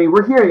Bears. I mean,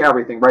 we're hearing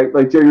everything, right?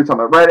 Like Joe, you're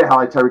talking about right how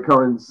like Terry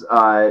Cohen's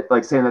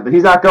like saying that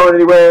he's not going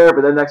anywhere, but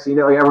then next thing you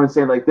know, like everyone's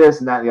saying like this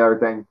and that and the other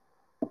thing.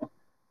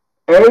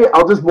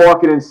 I'll just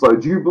walk it in slow.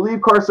 Do you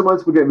believe Carson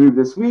Wentz will get moved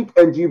this week,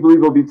 and do you believe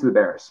he'll be to the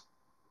Bears?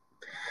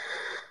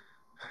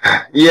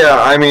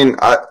 Yeah, I mean,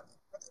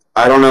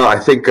 I don't know. I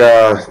think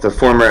the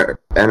former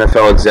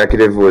NFL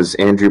executive was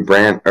Andrew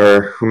Brandt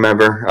or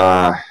whomever.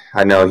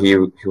 I know he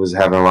was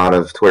having a lot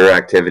of Twitter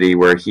activity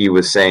where he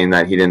was saying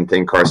that he didn't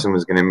think Carson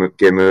was going to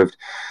get moved.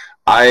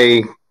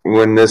 I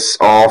when this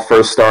all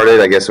first started,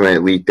 I guess when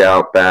it leaked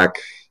out back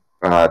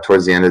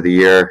towards the end of the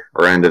year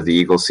or end of the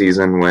Eagles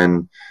season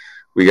when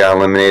we got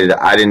eliminated,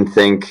 I didn't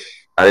think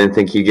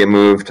he'd get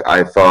moved.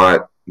 I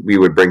thought we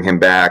would bring him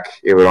back.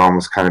 It would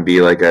almost kind of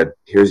be like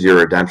here's your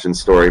redemption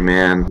story,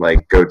 man.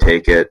 Like, go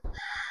take it.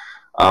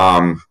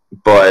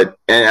 But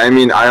I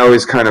mean, I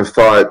always kind of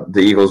thought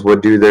the Eagles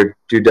would do their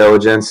due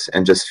diligence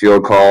and just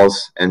field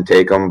calls and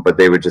take them, but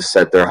they would just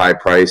set their high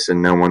price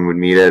and no one would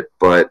meet it.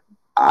 But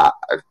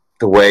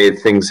the way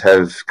things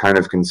have kind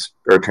of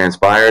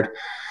transpired,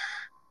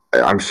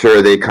 I'm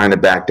sure they kind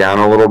of back down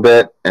a little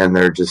bit, and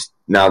they're just,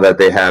 now that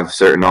they have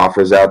certain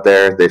offers out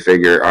there, they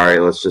figure, all right,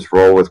 let's just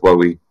roll with what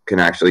we can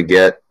actually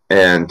get.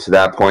 And to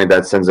that point,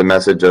 that sends a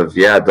message of,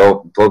 yeah,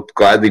 they'll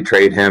gladly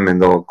trade him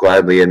and they'll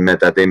gladly admit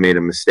that they made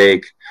a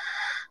mistake,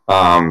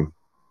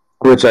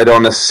 which I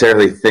don't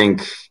necessarily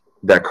think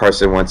that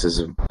Carson Wentz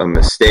is a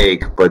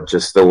mistake, but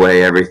just the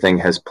way everything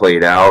has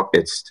played out,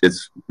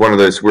 it's one of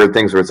those weird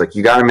things where it's like,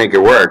 you got to make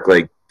it work.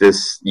 Like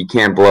this, you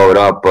can't blow it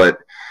up, but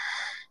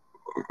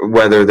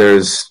whether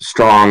there's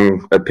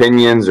strong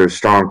opinions or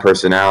strong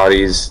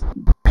personalities,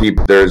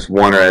 there's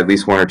at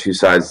least one or two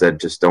sides that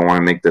just don't want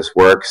to make this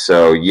work.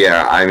 So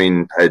yeah, I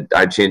mean,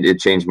 it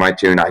changed my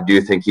tune. I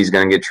do think he's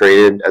going to get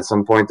traded at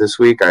some point this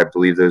week. I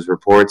believe there's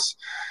reports.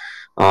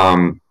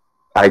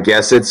 I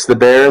guess it's the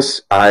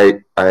Bears.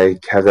 I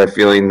have that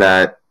feeling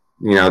that,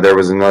 you know, there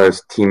was another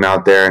team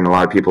out there, and a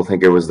lot of people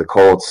think it was the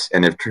Colts.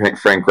 And if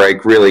Frank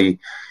Reich really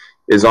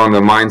is on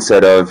the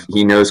mindset of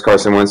he knows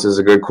Carson Wentz is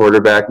a good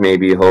quarterback,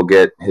 maybe he'll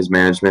get his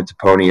management to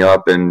pony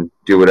up and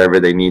do whatever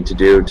they need to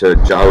do to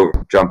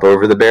jump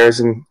over the Bears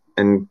and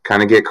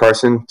kind of get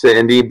Carson to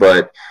Indy.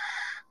 But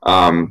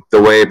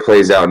the way it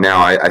plays out now,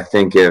 I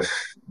think if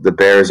the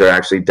Bears are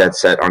actually dead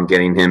set on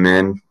getting him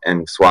in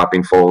and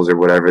swapping Foles or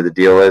whatever the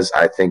deal is,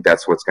 I think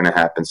that's what's going to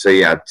happen. So,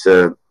 yeah,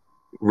 to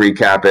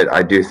recap it,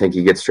 I do think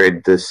he gets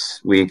traded this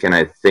week, and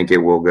I think he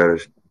will go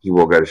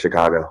to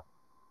Chicago.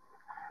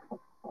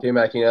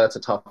 J-Mac, you know, that's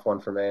a tough one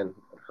for me, and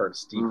it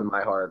hurts deep in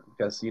my heart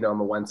because, you know, I'm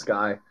a Wentz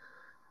guy.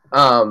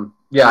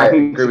 Yeah, I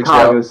agree with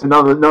you. So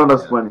none of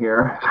us win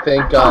here. I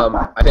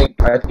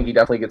think he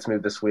definitely gets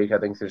moved this week. I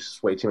think there's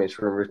just way too many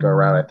rumors going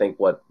around. I think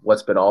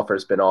what's been offered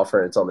has been offered,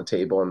 and it's on the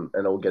table, and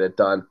it'll get it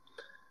done.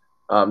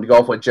 To go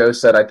off what Joe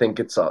said, I think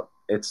it's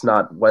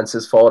not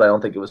Wentz's fault. I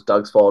don't think it was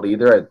Doug's fault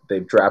either.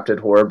 They've drafted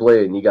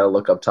horribly, and you got to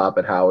look up top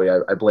at Howie.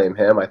 I blame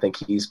him. I think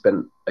he's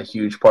been a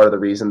huge part of the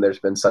reason there's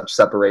been such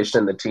separation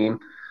in the team.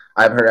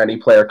 I haven't heard any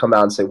player come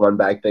out and say one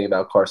bad thing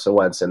about Carson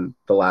Wentz in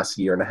the last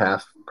year and a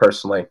half,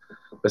 personally,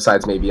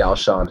 besides maybe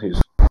Alshon,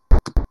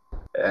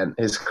 and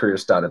his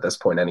career's done at this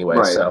point anyway.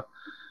 Right. So,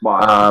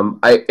 wow.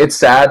 It's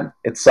sad.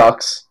 It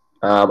sucks.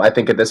 I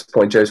think at this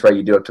point, Joe's right.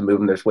 You do have to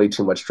move him. There's way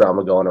too much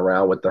drama going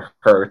around with the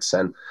Hurts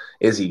and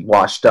is he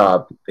washed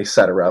up,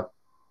 etc.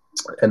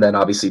 And then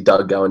obviously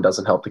Doug going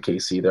doesn't help the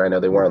case either. I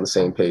know they weren't on the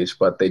same page,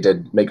 but they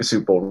did make a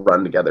Super Bowl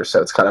run together,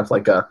 so it's kind of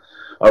like a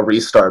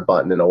restart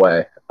button in a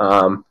way.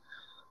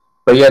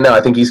 But yeah, no, I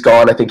think he's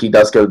gone. I think he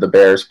does go to the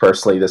Bears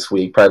personally this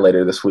week, probably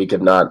later this week.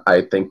 If not,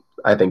 I think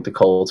the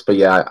Colts. But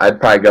yeah, I'd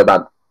probably go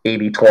about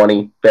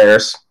 80-20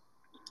 Bears,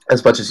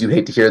 as much as you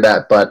hate to hear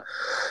that. But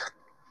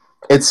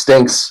it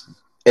stinks.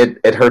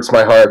 It hurts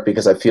my heart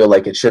because I feel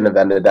like it shouldn't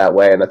have ended that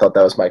way, and I thought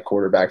that was my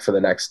quarterback for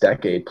the next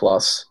decade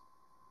plus.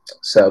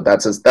 So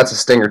that's a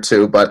stinger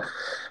too. But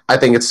I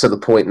think it's to the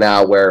point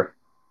now where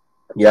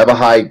you have a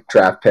high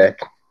draft pick.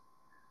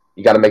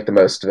 You got to make the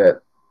most of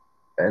it.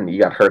 And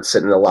you got Hurts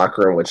sitting in the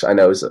locker room, which I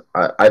know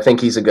I think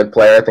he's a good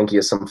player. I think he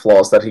has some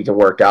flaws that he can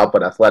work out,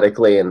 but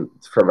athletically and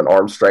from an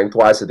arm strength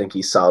wise, I think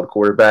he's a solid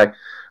quarterback.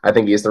 I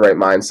think he has the right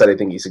mindset. I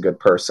think he's a good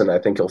person. I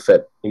think he'll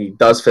fit. He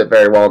does fit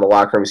very well in the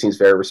locker room. He seems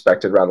very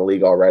respected around the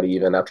league already,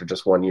 even after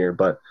just 1 year.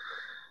 But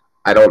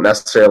I don't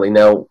necessarily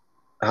know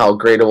how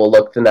great it will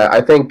look than that.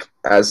 I think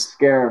as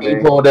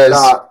painful it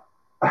is.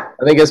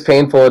 I think as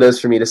painful it is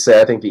for me to say,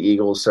 I think the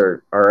Eagles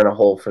are in a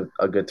hole for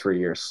a good 3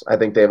 years. I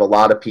think they have a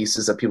lot of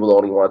pieces that people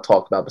don't even want to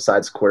talk about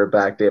besides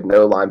quarterback. They have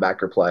no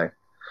linebacker play.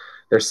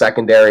 Their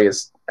secondary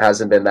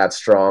hasn't been that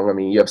strong. I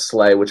mean, you have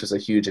Slay, which is a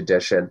huge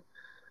addition.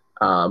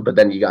 But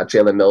then you got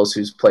Jalen Mills,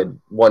 who's played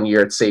 1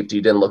 year at safety,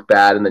 didn't look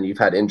bad. And then you've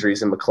had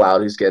injuries in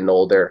McLeod, who's getting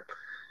older.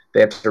 They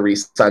have to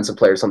re-sign some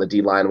players on the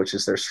D-line, which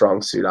is their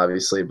strong suit,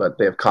 obviously. But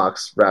they have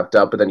Cox wrapped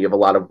up. But then you have a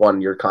lot of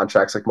 1 year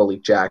contracts like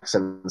Malik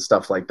Jackson and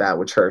stuff like that,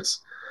 which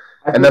hurts.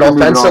 And then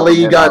offensively,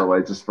 you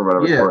got just for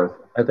whatever it's worth.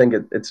 I think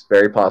it's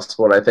very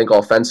possible, and I think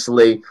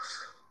offensively,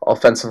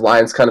 offensive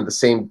line's kind of the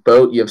same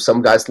boat. You have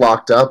some guys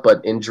locked up,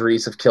 but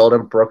injuries have killed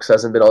him. Brooks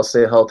hasn't been able to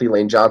stay healthy.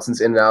 Lane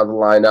Johnson's in and out of the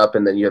lineup,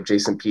 and then you have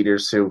Jason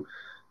Peters who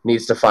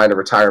needs to find a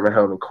retirement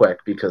home and quick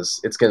because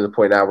it's getting to the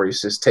point now where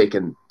he's just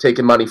taking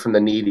money from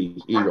the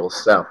needy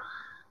Eagles. So,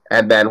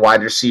 and then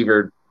wide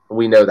receiver,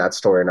 we know that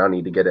story, and I don't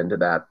need to get into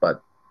that,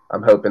 but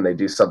I'm hoping they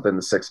do something in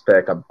the 6th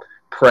pick. I'm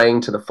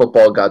praying to the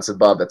football gods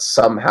above that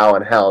somehow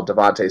in hell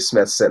Devontae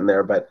Smith's sitting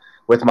there, but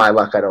with my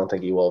luck, I don't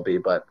think he will be.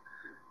 But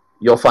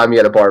you'll find me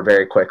at a bar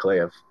very quickly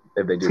if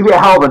they do. It's going to be a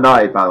hell of a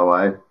night, by the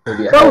way.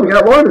 We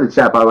got Lauren in the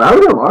chat, by the way. How are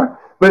you doing, Lauren?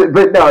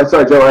 But no,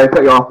 sorry, Joe, I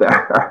cut you off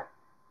there.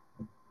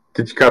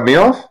 Did you cut me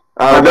off?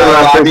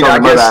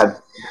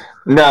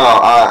 No,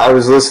 I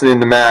was listening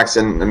to Max,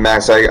 and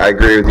Max, I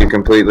agree with you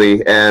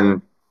completely.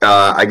 And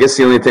I guess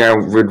the only thing I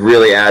would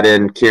really add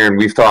in, Kieran,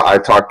 I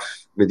talked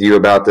with you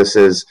about this,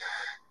 is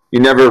you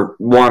would never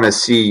want to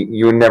see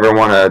your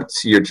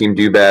team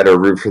do bad or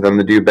root for them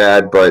to do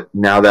bad. But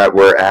now that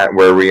we're at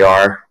where we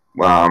are,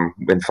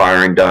 in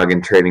firing Doug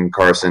and trading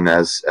Carson,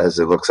 as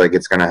it looks like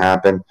it's going to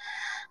happen,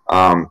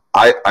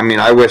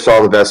 I wish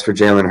all the best for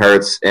Jalen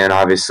Hurts, and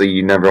obviously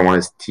you never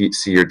want to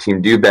see your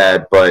team do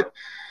bad, but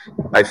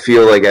I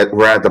feel like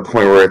we're at the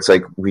point where it's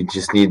like we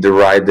just need to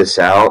ride this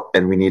out,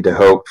 and we need to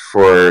hope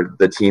for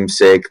the team's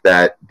sake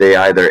that they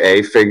either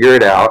A, figure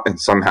it out and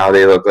somehow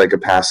they look like a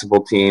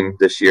passable team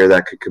this year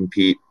that could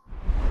compete.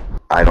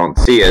 I don't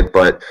see it,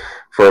 but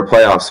for a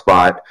playoff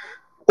spot,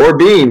 or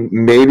B,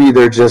 maybe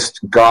they're just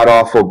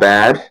god-awful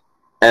bad,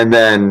 and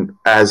then,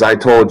 as I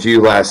told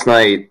you last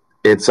night,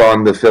 it's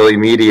on the Philly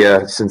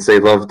media, since they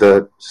love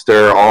to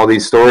stir all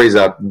these stories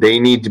up. They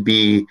need to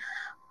be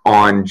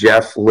on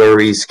Jeff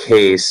Lurie's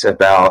case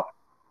about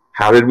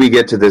how did we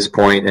get to this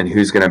point and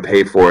who's going to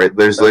pay for it.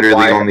 There's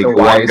literally only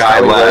one guy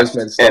left,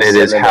 and it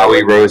is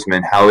Howie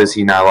Roseman. How has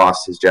he not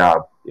lost his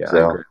job? Yeah,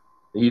 so.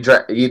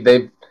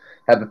 They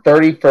had the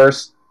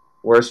 31st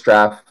worst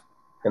draft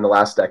in the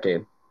last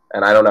decade,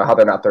 and I don't know how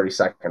they're not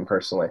 32nd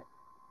personally.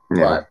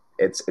 Yeah. But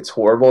it's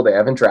horrible. They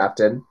haven't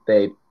drafted.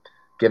 They've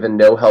given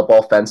no help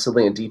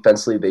offensively, and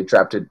defensively they've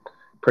drafted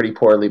pretty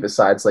poorly,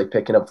 besides like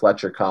picking up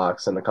Fletcher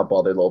Cox and a couple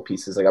other little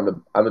pieces. Like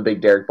I'm a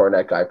big Derek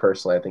Barnett guy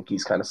personally. I think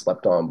he's kind of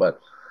slept on, but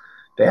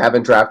they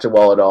haven't drafted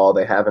well at all.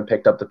 They haven't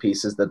picked up the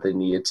pieces that they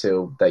needed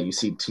to. That you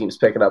see teams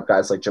picking up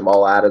guys like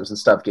Jamal Adams and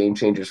stuff, game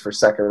changers for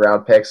second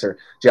round picks, or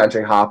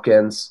DeAndre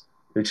Hopkins,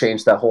 who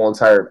changed that whole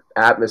entire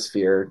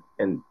atmosphere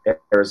in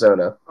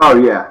Arizona. Oh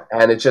yeah.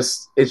 And it's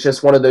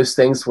just one of those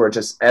things where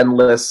just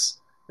endless.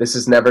 This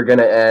is never going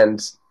to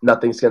end.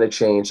 Nothing's going to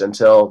change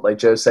until, like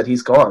Joe said,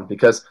 he's gone.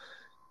 Because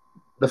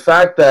the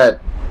fact that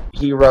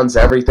he runs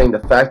everything, the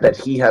fact that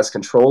he has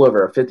control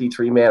over a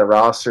 53-man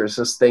roster is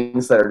just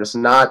things that are just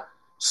not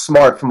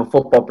smart from a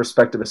football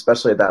perspective,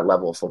 especially at that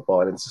level of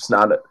football. And it's just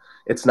not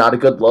a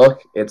good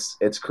look. It's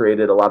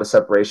created a lot of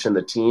separation in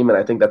the team, and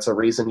I think that's a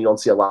reason you don't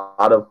see a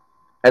lot of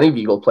any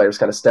Eagle players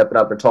kind of stepping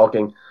up and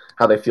talking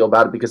how they feel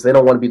about it, because they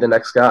don't want to be the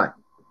next guy.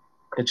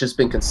 It's just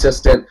been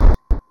consistent.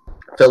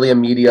 Philly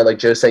and media, like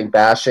Joe saying,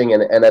 bashing,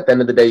 and at the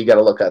end of the day, you got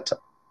to look up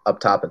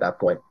top at that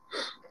point.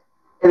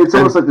 And it's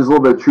almost like there's a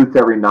little bit of truth to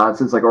every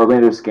nonsense. Like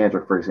Orlando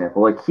Scandrick, for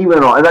example, like he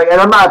went on, and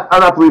I'm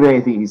not believing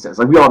anything he says.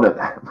 Like we all know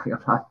that. Like,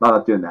 I'm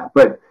not doing that.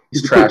 But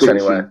he's trash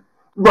anyway.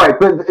 Right,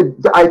 but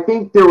I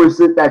think there was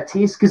that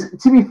tease, because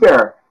to be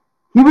fair,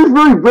 he was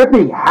really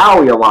ripping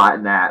Howie a lot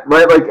in that,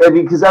 right? Like, I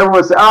mean, because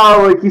everyone said,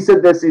 oh, like he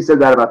said this, he said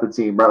that about the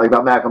team, right? Like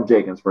about Malcolm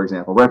Jenkins, for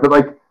example, right? But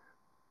like,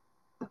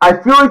 I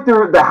feel like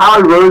the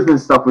Howie Roseman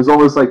stuff was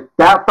almost like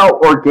that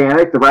felt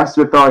organic. The rest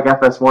of it felt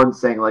like FS1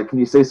 saying, like, can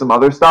you say some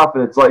other stuff?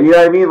 And it's like, you know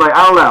what I mean? Like,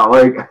 I don't know.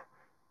 Like,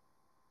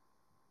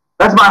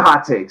 that's my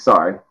hot take.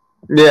 Sorry.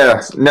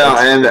 Yeah, no,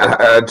 and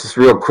just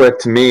real quick,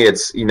 to me,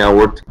 it's,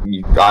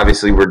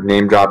 we're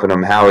name dropping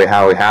him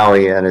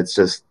Howie, and it's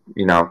just,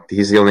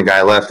 he's the only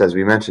guy left, as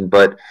we mentioned.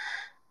 But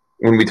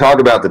when we talk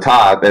about the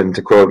top, and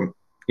to quote,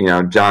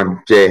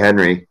 John J.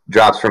 Henry,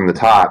 drops from the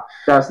top,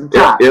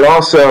 it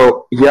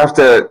also, you have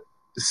to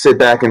sit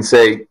back and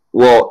say,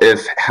 well,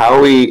 if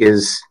Howie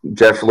is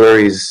Jeff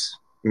Lurie's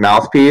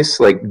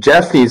mouthpiece, like,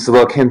 Jeff needs to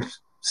look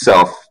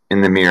himself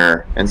in the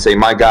mirror and say,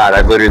 my God,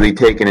 I've literally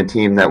taken a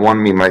team that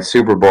won me my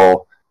Super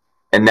Bowl,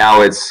 and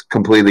now it's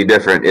completely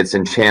different. It's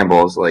in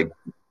shambles. Like,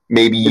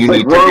 maybe you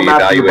need to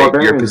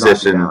reevaluate your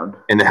position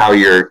and how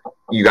you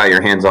got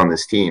your hands on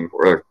this team,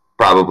 or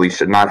probably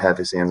should not have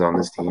his hands on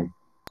this team.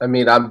 I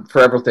mean, I'm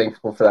forever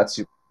thankful for that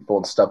Super Bowl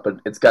and stuff, but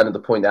it's gotten to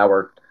the point now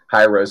where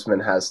Howie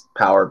Roseman has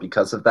power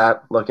because of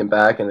that, looking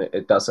back, and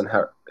it doesn't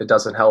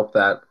help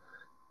that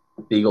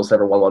the Eagles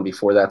never won one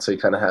before that, so he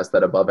kind of has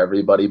that above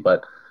everybody.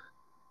 But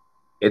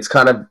it's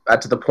kind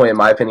of to the point, in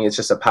my opinion, it's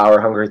just a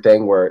power-hungry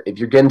thing where if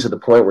you're getting to the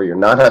point where you're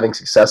not having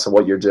success at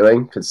what you're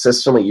doing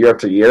consistently year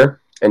after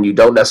year, and you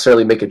don't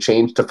necessarily make a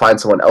change to find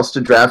someone else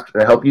to draft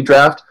or help you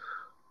draft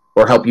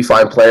or help you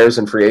find players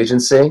in free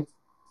agency,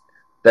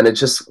 then it's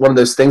just one of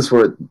those things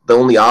where the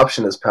only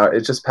option is power.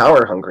 It's just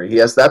power hungry. He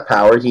has that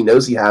power. He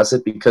knows he has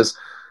it because,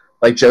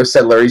 like Joe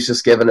said, Larry's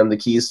just given him the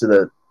keys to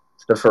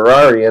the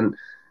Ferrari, and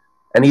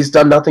he's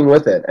done nothing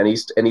with it. And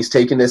he's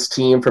taken this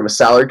team from a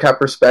salary cap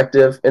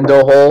perspective into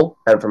a hole,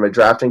 and from a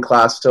drafting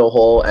class to a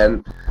hole.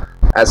 And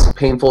as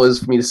painful as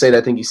for me to say that,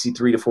 I think you see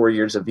 3 to 4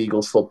 years of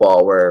Eagles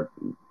football where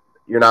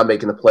you're not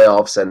making the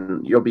playoffs,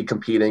 and you'll be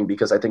competing,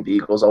 because I think the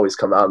Eagles always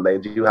come out and they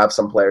do have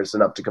some players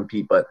enough to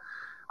compete, but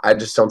I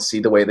just don't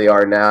see the way they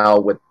are now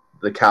with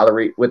their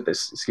salary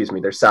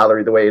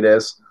the way it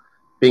is.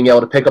 being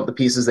able to pick up the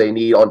pieces they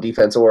need on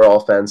defense or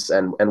offense,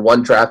 and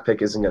one draft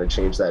pick isn't going to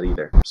change that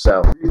either.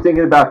 So you're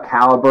thinking about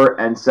caliber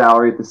and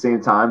salary at the same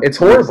time. It's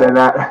horrible. Say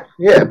that.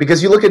 Yeah,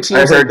 because you look at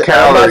teams. I heard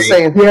I'm not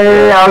saying.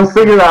 Yeah. I was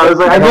thinking that. I was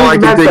like, all I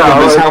can think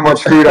of is how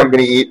much food I'm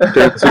going to eat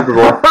during the Super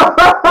Bowl.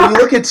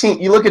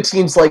 You look at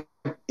teams like,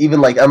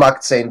 even like, I'm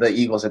not saying the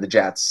Eagles or the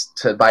Jets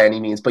by any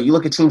means, but you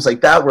look at teams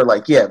like that where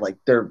like, yeah, like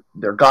they're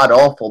god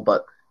awful,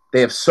 but they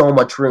have so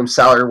much room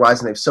salary wise,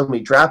 and they have so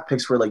many draft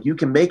picks where like you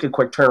can make a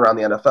quick turnaround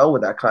in the NFL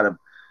with that kind of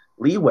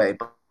leeway.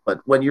 But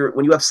when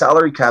you have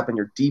salary cap and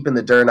you're deep in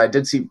the dirt, and I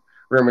did see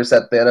rumors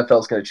that the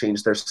NFL is going to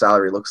change their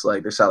salary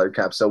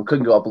cap, so it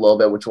couldn't go up a little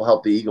bit, which will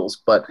help the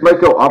Eagles. But it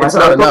might go up. It's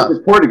not enough. It's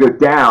poor to go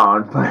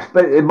down,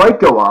 but it might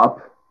go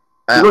up.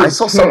 I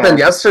saw something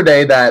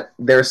yesterday that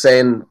they're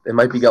saying it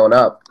might be going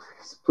up.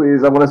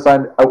 Please, I want to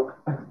sign. I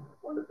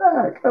want it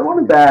back. I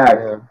want it back.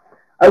 Yeah.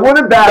 I want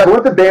it back. I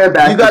want the band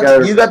back. You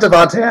got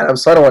Devontae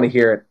Adams, so I don't want to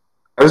hear it.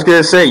 I was going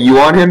to say, you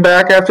want him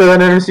back after that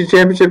NFC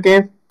Championship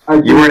game?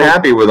 You weren't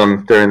happy with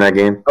him during that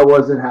game. I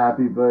wasn't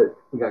happy, but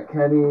we got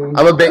Kenny.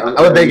 I'm a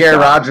big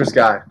Aaron Rodgers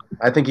guy.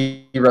 I think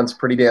he runs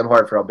pretty damn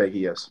hard for how big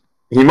he is.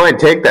 He might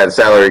take that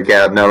salary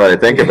cap now that I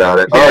think about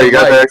it. Yeah, you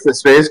got that extra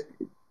space?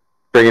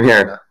 Bring it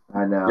here.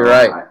 I know. You're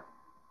right.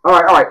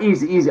 All right.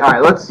 Easy. All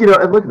right, let's,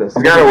 and look at this.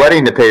 He's got a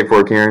wedding to pay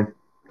for, Kieran.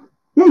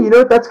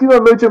 Yeah, that's going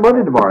to be on Mojo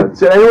Monday tomorrow.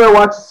 So anyone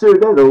watches the show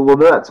today, they'll know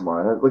that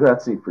tomorrow. Look at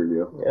that sneak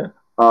preview. Yeah.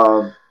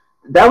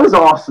 That was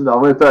awesome, though.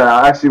 I'm going to throw that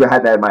out. I actually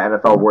had that in my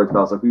NFL awards, but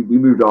I was like, we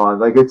moved on.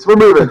 Like, we're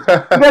moving.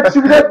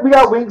 we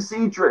got wing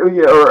seed,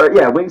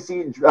 wing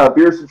seed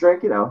beers to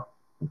drink,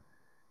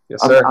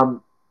 Yes, sir.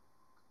 I'm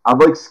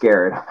like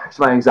scared.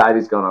 My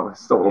anxiety's going on. I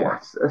still want to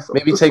watch this.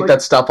 Maybe take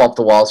that stuff off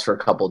the walls for a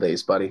couple of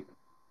days, buddy.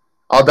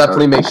 I'll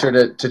definitely make sure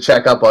to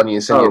check up on you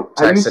and send you a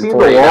text in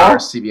 48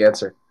 hours to see the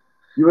answer.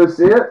 You want to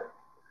see it?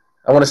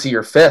 I want to see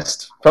your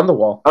fist from the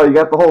wall. Oh, you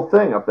got the whole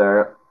thing up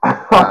there.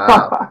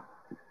 Wow.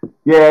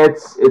 Yeah,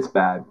 it's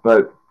bad,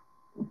 but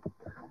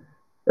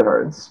it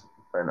hurts.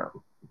 I know.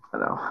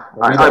 You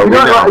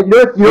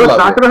know what's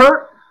not going to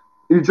hurt?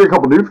 You drink a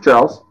couple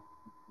Nutrichels.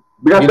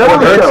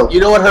 You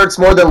know what hurts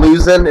more than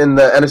losing in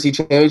the NFC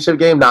Championship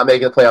game? Not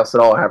making the playoffs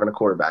at all, or having a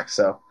quarterback.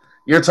 So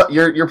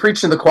you're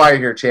preaching to the choir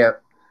here, champ.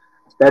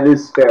 That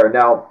is fair.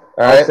 Now,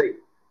 I'll say,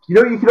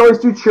 you can always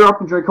cheer up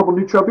and drink a couple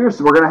Nutrichel beers.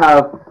 So we're going to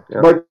have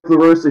Mike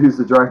LaRosa, who's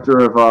the director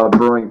of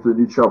brewing for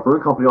the Nutrichel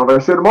Brewing Company, on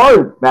our show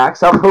tomorrow. Max,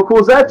 how cool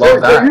is that?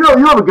 Love that. You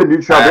have a good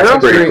Nutrichel beer.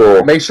 That's pretty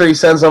cool. Make sure he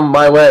sends them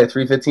my way,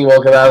 315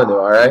 Welcome Avenue,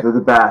 all right? They're the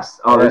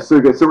best. Oh, they're so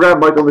good. So we're going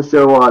to have Mike on the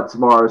show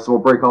tomorrow, so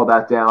we'll break all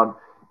that down.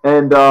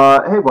 And,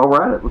 hey, while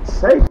we're at it, you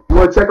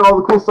want to check all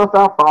the cool stuff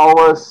out,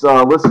 follow us,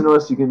 listen to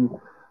us. You can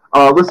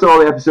listen to all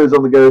the episodes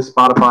on the go,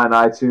 Spotify and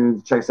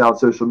iTunes. Check us out on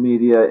social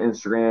media,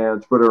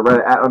 Instagram, Twitter,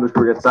 Reddit,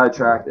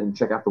 @_GetSidetracked, and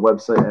check out the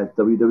website at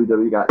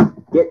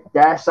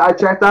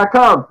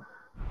www.get-sidetracked.com.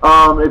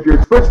 If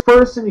you're a Twitch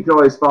person, you can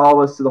always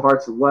follow us to the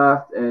hearts to the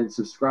left and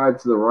subscribe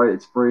to the right.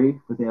 It's free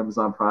with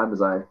Amazon Prime,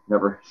 as I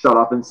never shut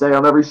up and say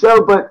on every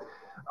show. But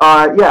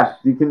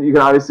you can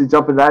obviously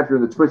jump in that if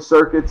you're in the Twitch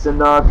circuits,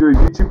 and if you're a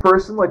YouTube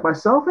person like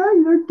myself, get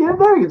in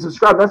there. You can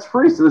subscribe. That's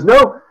free, so there's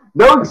no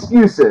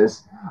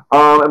excuses.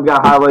 And we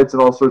got highlights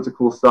and all sorts of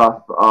cool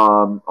stuff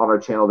on our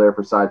channel there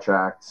for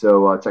Sidetracked.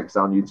 So check us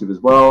out on YouTube as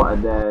well.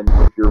 And then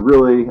if you're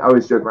really, I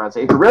always joke around,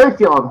 say if you're really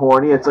feeling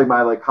horny, it's like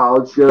my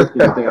college joke.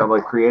 Think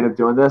I'm creative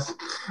doing this.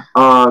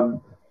 But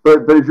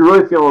if you're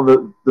really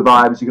feeling the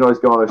vibes, you can always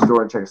go on our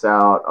store and check us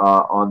out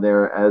on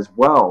there as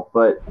well.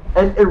 But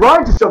and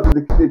Ryan just jumped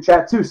in the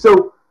chat too.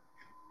 So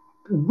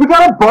we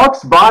got a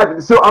Bucks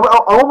vibe. So I'm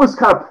almost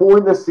kind of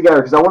pulling this together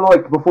because I want to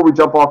before we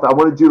jump off, I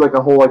want to do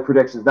a whole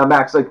predictions. Now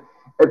Max,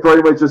 if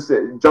anyone just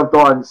jumped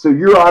on, so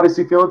you're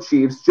obviously feeling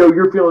Chiefs. Joe,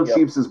 you're feeling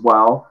Chiefs as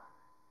well.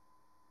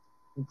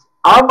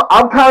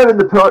 I'm kind of in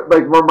the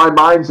where my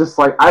mind's just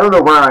I don't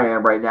know where I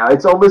am right now.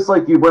 It's almost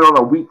like you went on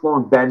a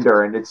week-long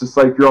bender, and it's just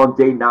you're on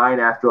day 9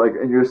 after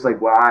and you're just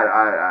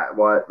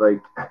what?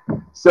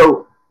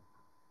 So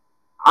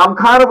I'm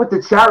kind of with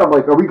the chat. I'm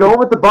are we going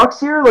with the Bucks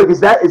here? Is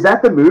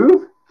that the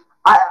move?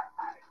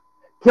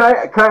 Can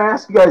I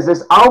ask you guys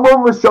this? I'm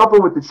almost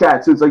jumping with the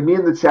chat, so it's me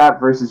in the chat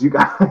versus you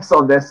guys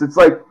on this. It's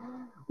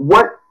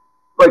what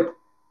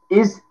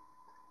is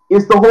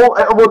the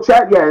whole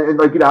chat? Yeah, and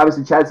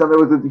obviously chat's down there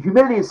with the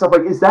humidity and stuff.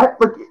 Is that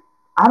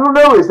I don't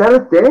know. Is that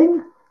a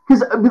thing?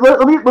 Because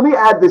let me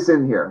add this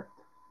in here.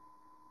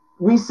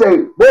 We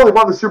say, well, they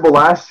won the Super Bowl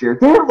last year.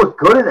 They didn't look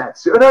good in that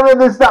Super Bowl.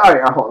 No, it's not. All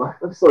right, hold on.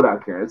 Let me slow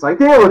down, Kieran. It's they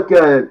didn't look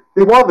good.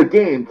 They won the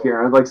game,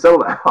 Kieran.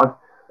 Settle down.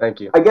 Thank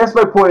you. I guess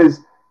my point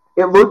is,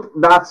 it looked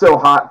not so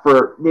hot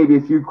for maybe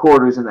a few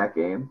quarters in that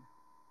game.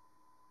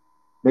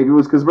 Maybe it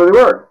was because where they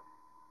were.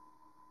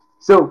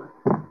 So,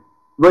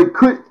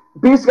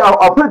 basically,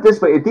 I'll put it this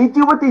way: if they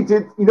do what they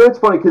did, it's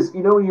funny because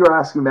when you were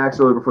asking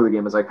Max earlier before the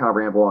game, as I kind of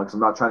ramble on because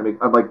I'm not trying to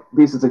make. I'm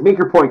basically make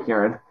your point,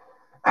 Karen.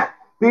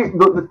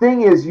 The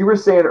thing is, you were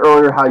saying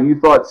earlier how you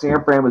thought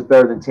San Fran was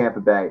better than Tampa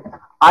Bay.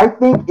 I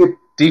think if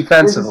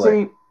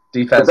defensively,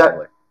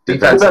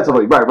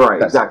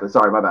 right, exactly.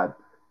 Sorry, my bad.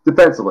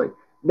 Defensively,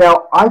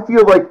 Now, I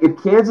feel like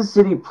if Kansas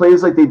City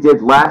plays like they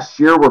did last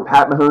year, where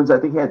Pat Mahomes, I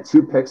think, had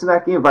 2 picks in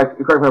that game, correct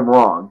me if I'm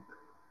wrong.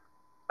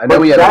 I know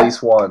he had at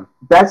least one.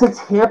 That's a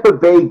Tampa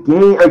Bay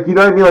game. Like, you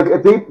know what I mean?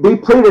 Like, if they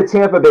played a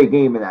Tampa Bay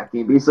game in that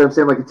game, basically, I'm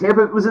saying, like, if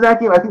Tampa was in that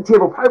game, I think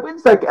Tampa probably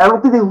wins that game. I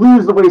don't think they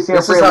lose the way San Fran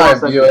lost. This is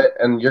how I view it,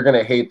 and you're going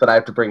to hate that I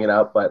have to bring it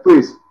up, but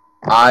please.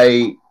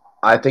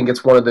 I think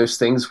it's one of those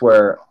things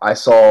where I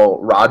saw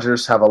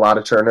Rodgers have a lot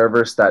of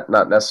turnovers that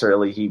not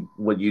necessarily he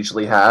would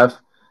usually have,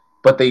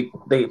 but they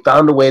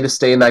found a way to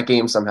stay in that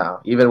game somehow,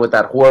 even with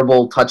that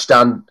horrible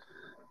touchdown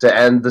to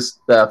end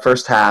the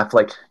first half.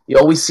 Like, you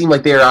always seem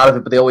like they were out of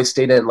it, but they always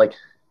stayed in. Like,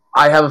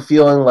 I have a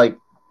feeling like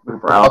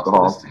for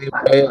alcohol,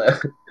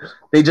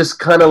 they just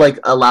kind of like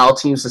allow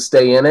teams to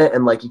stay in it,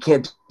 and like you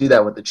can't do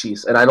that with the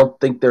Chiefs. And I don't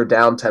think they're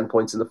down 10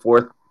 points in the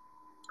fourth.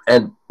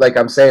 And like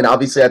I'm saying,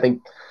 obviously, I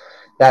think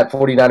that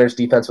 49ers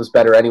defense was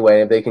better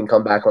anyway. If they can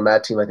come back on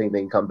that team, I think they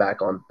can come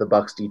back on the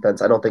Bucs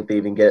defense. I don't think they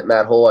even get in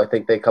that hole. I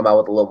think they come out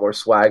with a little more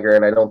swagger,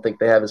 and I don't think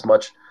they have as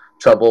much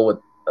trouble with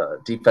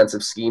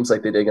defensive schemes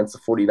like they did against the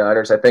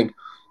 49ers. I think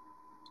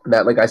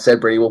that, like I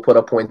said, Brady will put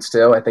up points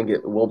too. I think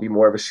it will be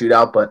more of a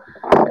shootout, but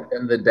at the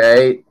end of the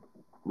day,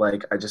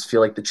 like, I just feel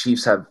like the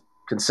Chiefs have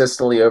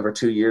consistently over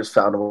 2 years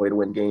found a way to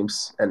win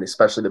games, and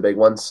especially the big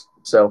ones.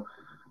 So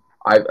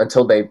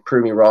until they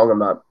prove me wrong, I'm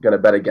not going to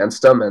bet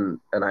against them.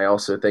 And I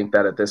also think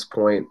that at this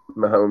point,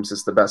 Mahomes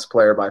is the best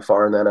player by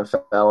far in the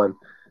NFL, and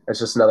it's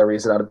just another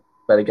reason not to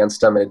bet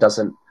against them. And it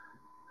doesn't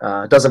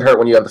hurt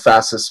when you have the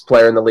fastest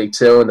player in the league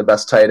too, and the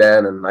best tight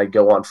end. And I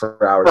go on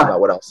for hours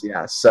about what else he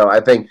has. So I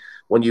think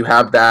when you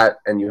have that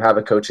and you have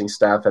a coaching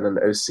staff and an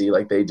OC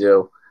like they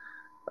do,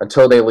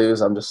 until they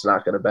lose, I'm just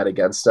not going to bet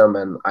against them.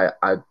 And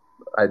I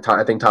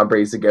think Tom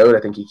Brady's the GOAT. I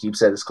think he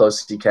keeps it as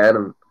close as he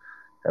can,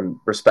 and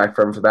respect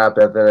for him for that.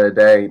 But at the end of the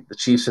day, the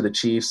Chiefs are the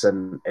Chiefs,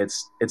 and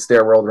it's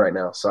their world right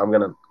now. So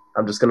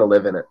I'm just gonna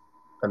live in it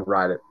and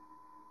ride it.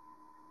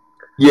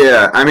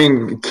 Yeah, I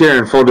mean,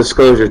 Kieran, full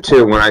disclosure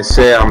too, when I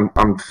say I'm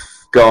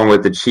going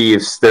with the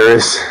Chiefs,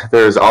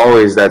 there's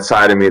always that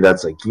side of me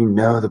that's like,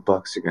 the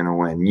Bucs are gonna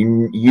win.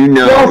 You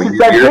know,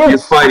 you're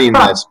fighting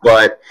this,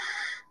 but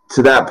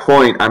to that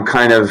point, I'm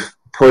kind of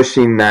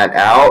pushing that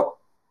out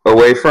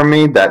away from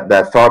me,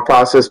 that thought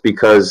process,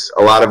 because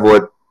a lot of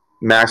what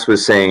Max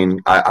was saying,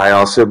 I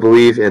also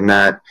believe in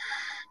that.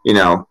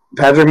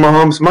 Patrick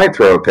Mahomes might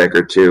throw a pick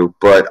or two,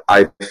 but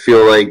I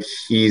feel like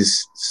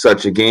he's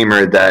such a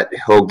gamer that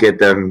he'll get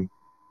them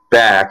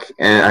back.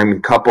 And I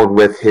mean, coupled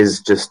with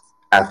his just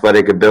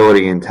athletic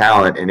ability and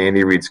talent and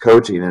Andy Reid's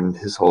coaching and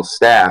his whole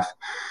staff,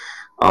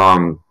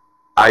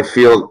 I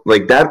feel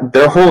like that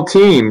their whole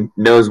team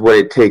knows what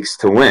it takes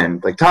to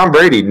win. Like, Tom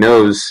Brady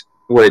knows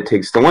what it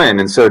takes to win,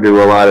 and so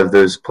do a lot of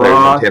those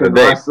players in Tampa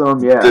Bay.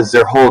 Does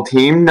their whole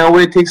team know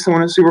what it takes to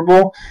win a Super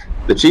Bowl?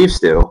 The Chiefs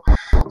do.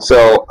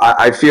 So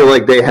I feel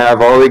like they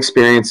have all the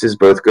experiences,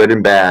 both good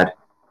and bad,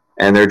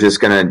 and they're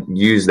just going to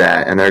use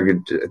that, and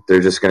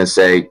they're just going to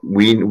say,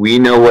 we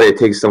know what it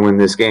takes to win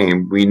this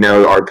game. We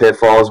know our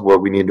pitfalls,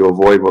 what we need to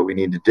avoid, what we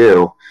need to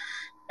do.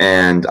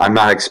 And I'm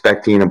not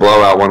expecting a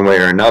blowout one way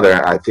or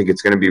another. I think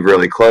it's going to be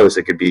really close.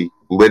 It could be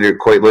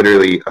quite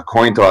literally a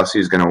coin toss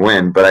who's going to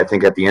win. But I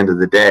think at the end of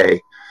the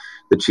day,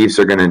 the Chiefs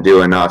are going to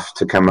do enough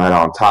to come out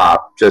on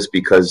top, just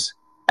because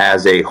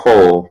as a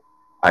whole,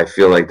 I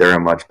feel like they're a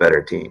much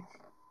better team.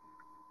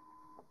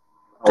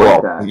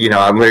 Well,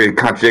 I'm literally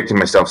contradicting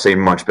myself saying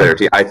much better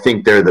team. I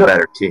think they're the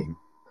better team.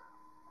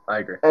 I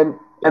agree. And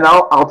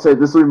I'll say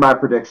this will be my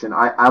prediction.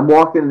 I'm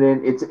walking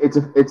in. It's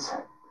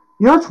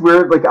it's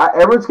weird. Like,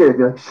 everyone's gonna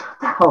be like, "Shut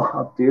the hell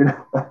up, dude."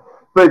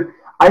 But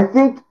I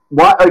think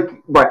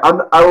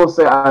I will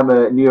say I'm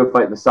a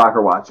neophyte in the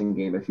soccer watching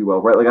game, if you will.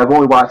 Right? Like, I've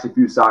only watched a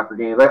few soccer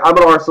games. Like, I'm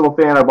an Arsenal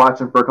fan. I've watched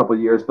them for a couple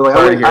of years. But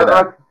like,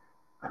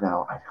 I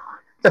know.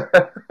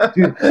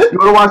 Dude, you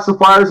want to watch the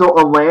Flyers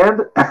on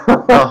land?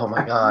 Oh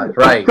my God!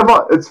 Right. Come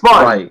on, it's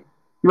fun. Right.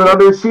 You want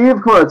to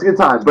underachieve? Come on, it's a good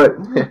time. But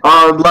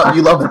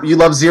you love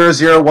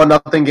 0-0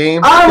 1-0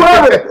 games. I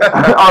love it.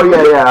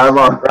 Oh yeah, I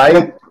love it.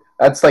 Right.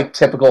 That's like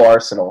typical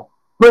Arsenal.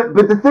 But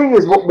the thing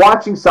is,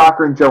 watching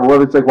soccer in general,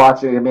 whether it's like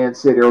watching a Man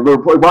City or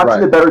Liverpool,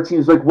 watching the better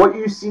teams, like, what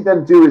you see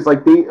them do is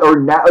like they are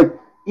not like,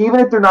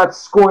 even if they're not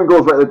scoring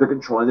goals, right, like, they're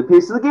controlling the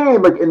pace of the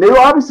game, like, and they will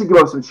obviously give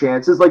up some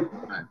chances, like,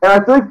 and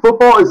I feel like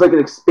football is like an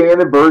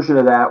expanded version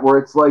of that, where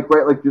it's like,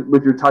 right, like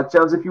with your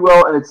touchdowns, if you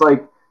will, and it's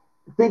like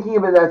thinking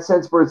of it in that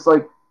sense where it's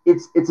like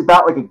it's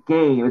about like a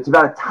game, it's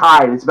about a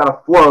tide, it's about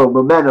a flow,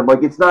 momentum.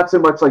 Like, it's not so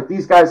much like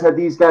these guys have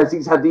these guys,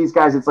 these have these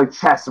guys. It's like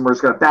chess, and we're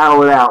just gonna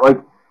battle it out. Like,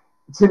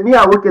 to me,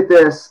 I look at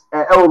this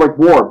like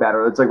war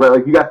better. It's like, right,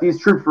 like you got these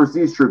troops versus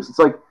these troops. It's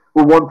like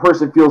where one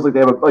person feels like they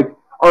have like.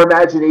 Our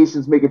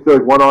imaginations make it feel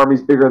like one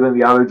army's bigger than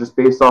the other, just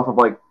based off of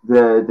like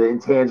the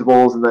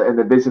intangibles and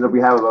the vision that we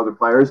have of other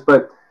players.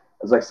 But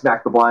as I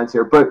smack the blinds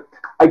here, but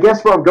I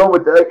guess where I'm going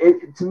with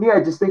to me,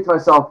 I just think to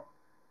myself,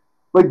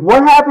 like,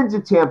 what happens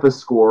if Tampa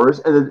scores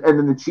and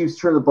then the Chiefs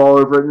turn the ball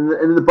over and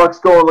then the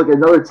Bucs go on like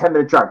another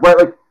 10-minute drive, right?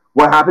 Like,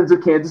 what happens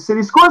if Kansas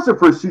City scores their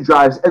first 2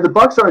 drives and the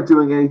Bucs aren't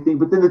doing anything,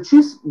 but then the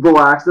Chiefs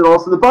relax and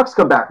also the Bucs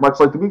come back, much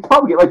like the Week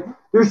 12 game. Like,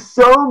 there's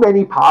so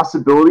many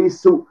possibilities.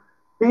 So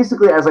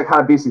basically, as I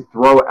kind of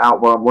throw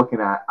out what I'm looking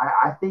at,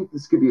 I think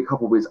this could be a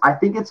couple of ways. I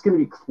think it's going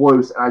to be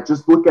close, and I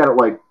just look at it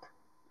like,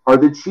 are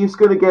the Chiefs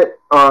going to get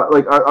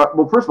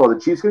well? First of all, the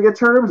Chiefs going to get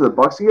turnovers? Or the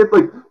Bucs going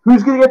to get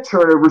who's going to get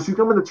turnovers? Who's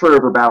going to win the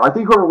turnover battle? I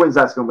think whoever wins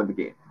that's going to win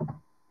the game.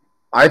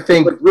 I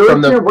think really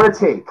from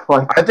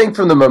I think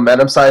from the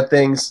momentum side of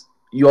things,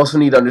 you also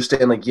need to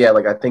understand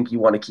I think you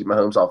want to keep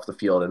Mahomes off the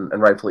field and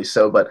rightfully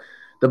so, but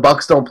the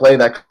Bucs don't play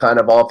that kind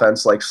of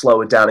offense, like slow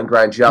it down and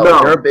grind you out.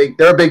 No.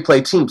 They're a big play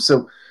team,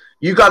 so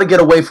you got to get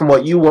away from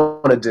what you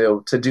want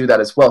to do that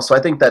as well. So I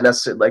think that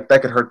necessarily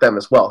that could hurt them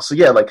as well. So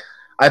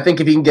I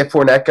think if he can get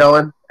Fournette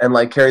going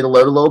and carry the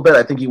load a little bit,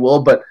 I think he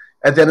will. But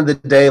at the end of the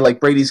day,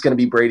 Brady's going to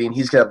be Brady, and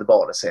he's going to have the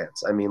ball in his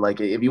hands. I mean,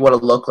 if you want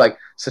to look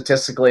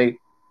statistically,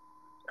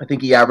 I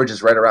think he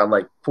averages right around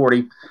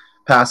 40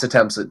 pass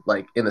attempts in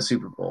the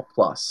Super Bowl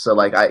plus. So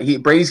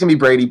Brady's going to be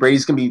Brady.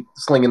 Brady's going to be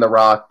slinging the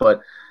rock.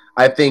 But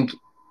I think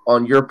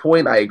on your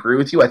point, I agree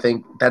with you. I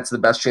think that's the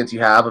best chance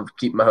you have of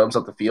keeping Mahomes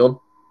off the field.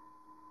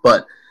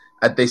 But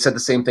they said the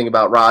same thing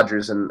about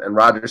Rodgers, and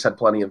Rodgers had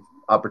plenty of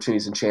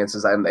opportunities and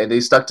chances, and they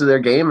stuck to their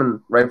game,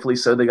 and rightfully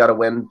so. They got to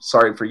win.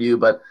 Sorry for you,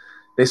 but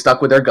they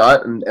stuck with their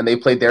gut, and they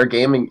played their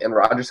game, and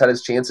Rodgers had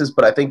his chances.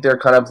 But I think they're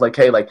kind of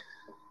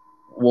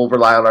we'll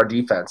rely on our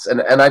defense, and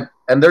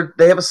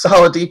they have a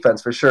solid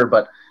defense for sure.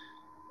 But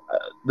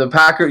the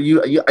Packers,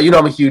 you know,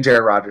 I'm a huge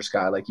Aaron Rodgers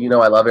guy.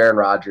 I love Aaron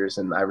Rodgers,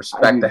 and I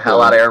respect the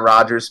hell out of Aaron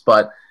Rodgers.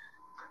 But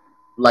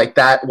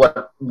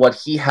what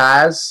he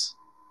has,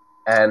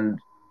 and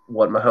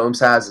what Mahomes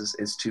has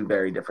is two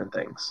very different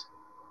things.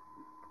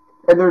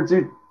 And they're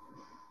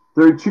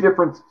in two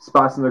different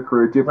spots in their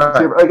career. Different.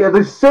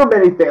 There's so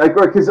many things.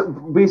 Because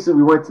basically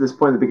we went to this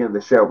point at the beginning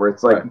of the show where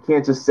it's right. You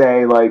can't just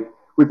say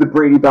with the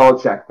Brady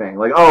Belichick thing,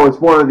 it's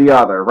one or the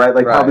other, right?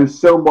 Right. How there's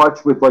so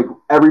much with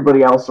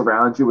everybody else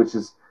around you, which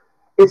is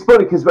it's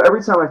funny because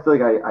every time I feel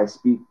I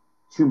speak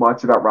too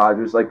much about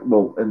Rodgers,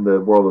 in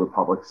the world of the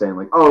public, saying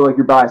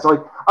you're biased.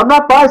 I'm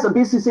not biased. I'm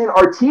basically saying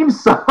our team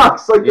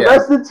sucks. The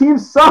rest of the team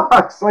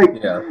sucks.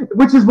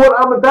 Which is what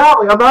I'm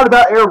about. I'm not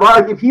about Aaron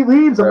Rodgers. If he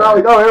leaves, I'm not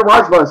Aaron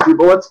Rodgers wants to,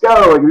 but let's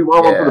go. We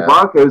want one for the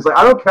Broncos.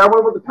 I don't care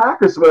what the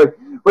Packers.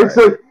 Right.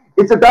 So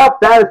it's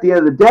about that at the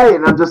end of the day,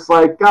 and I'm just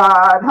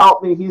God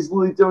help me. He's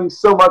really doing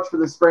so much for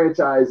this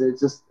franchise, and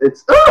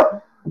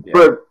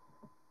But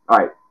all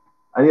right.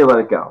 I need to let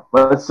it go.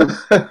 Let's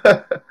just take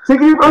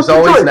it. Let's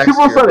enjoy it. Super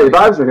Bowl Sunday.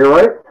 Vibes are here,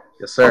 right?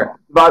 Yes, sir.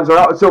 Vibes are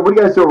out. So what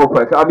do you guys do real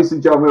quick? Obviously,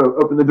 Joe, I'm going to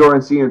open the door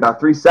and see you in about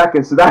 3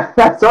 seconds. So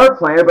that's our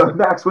plan. But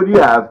Max, what do you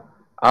have?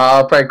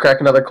 I'll probably crack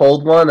another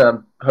cold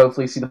one.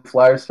 Hopefully see the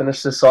Flyers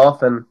finish this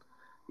off and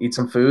eat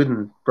some food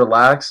and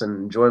relax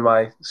and enjoy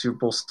my Super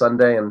Bowl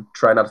Sunday and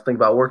try not to think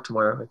about work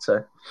tomorrow, I'd say.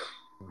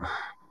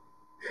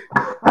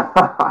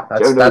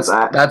 That's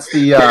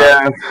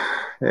the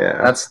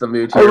that's the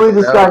mood here. I really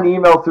just got an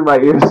email through my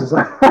ears.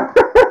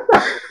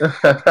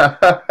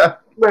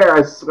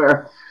 I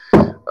swear.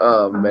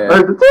 Oh man.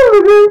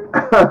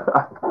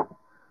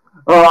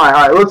 All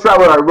right. Let's wrap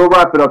it up. We'll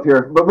wrap it up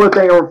here. But one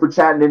thank everyone for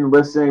chatting in and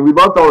listening. We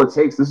loved all it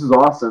takes. This is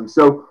awesome.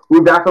 So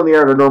we're back on the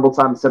air at our normal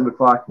time at 7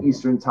 o'clock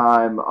Eastern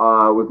time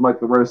with Mike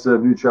LaRosa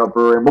of New Trail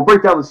Brewery. And we'll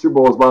break down the Super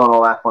Bowl as well and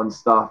all that fun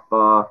stuff.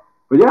 But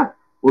yeah,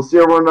 we'll see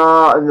everyone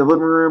in the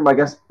living room, I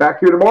guess, back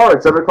here tomorrow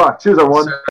at 7 o'clock. Cheers, everyone.